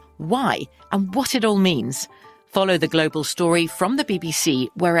happening, why, and what it all means. Follow The Global Story from the BBC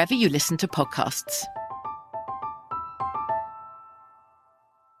wherever you listen to podcasts.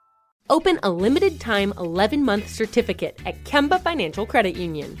 Open a limited-time 11-month certificate at Kemba Financial Credit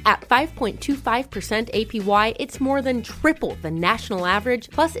Union. At 5.25% APY, it's more than triple the national average,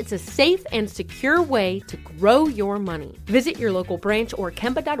 plus it's a safe and secure way to grow your money. Visit your local branch or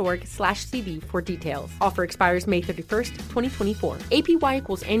kemba.org/CD for details. Offer expires May 31st, 2024. APY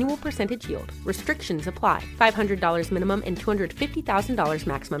equals annual percentage yield. Restrictions apply. $500 minimum and $250,000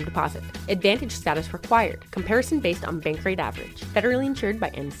 maximum deposit. Advantage status required. Comparison based on bank rate average. Federally insured by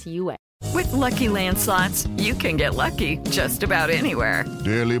NCUA. With Lucky Land Slots, you can get lucky just about anywhere.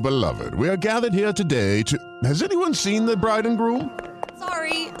 Dearly beloved, we are gathered here today to... Has anyone seen the bride and groom?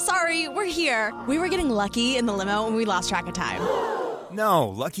 Sorry, we're here. We were getting lucky in the limo and we lost track of time. No,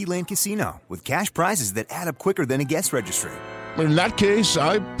 Lucky Land Casino, with cash prizes that add up quicker than a guest registry. In that case,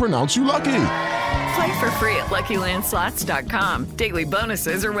 I pronounce you lucky. Play for free at LuckyLandSlots.com. Daily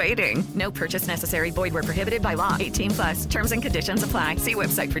bonuses are waiting. No purchase necessary. Void where prohibited by law. 18+. Terms and conditions apply. See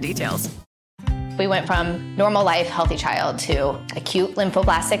website for details. We went from normal life, healthy child to acute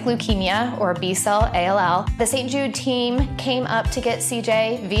lymphoblastic leukemia or B-cell ALL. The St. Jude team came up to get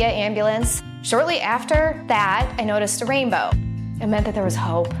CJ via ambulance. Shortly after that, I noticed a rainbow. It meant that there was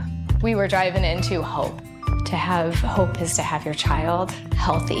hope. We were driving into hope. To have hope is to have your child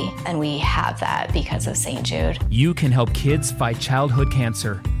healthy, and we have that because of St. Jude. You can help kids fight childhood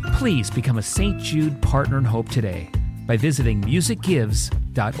cancer. Please become a St. Jude Partner in Hope today by visiting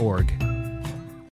musicgives.org.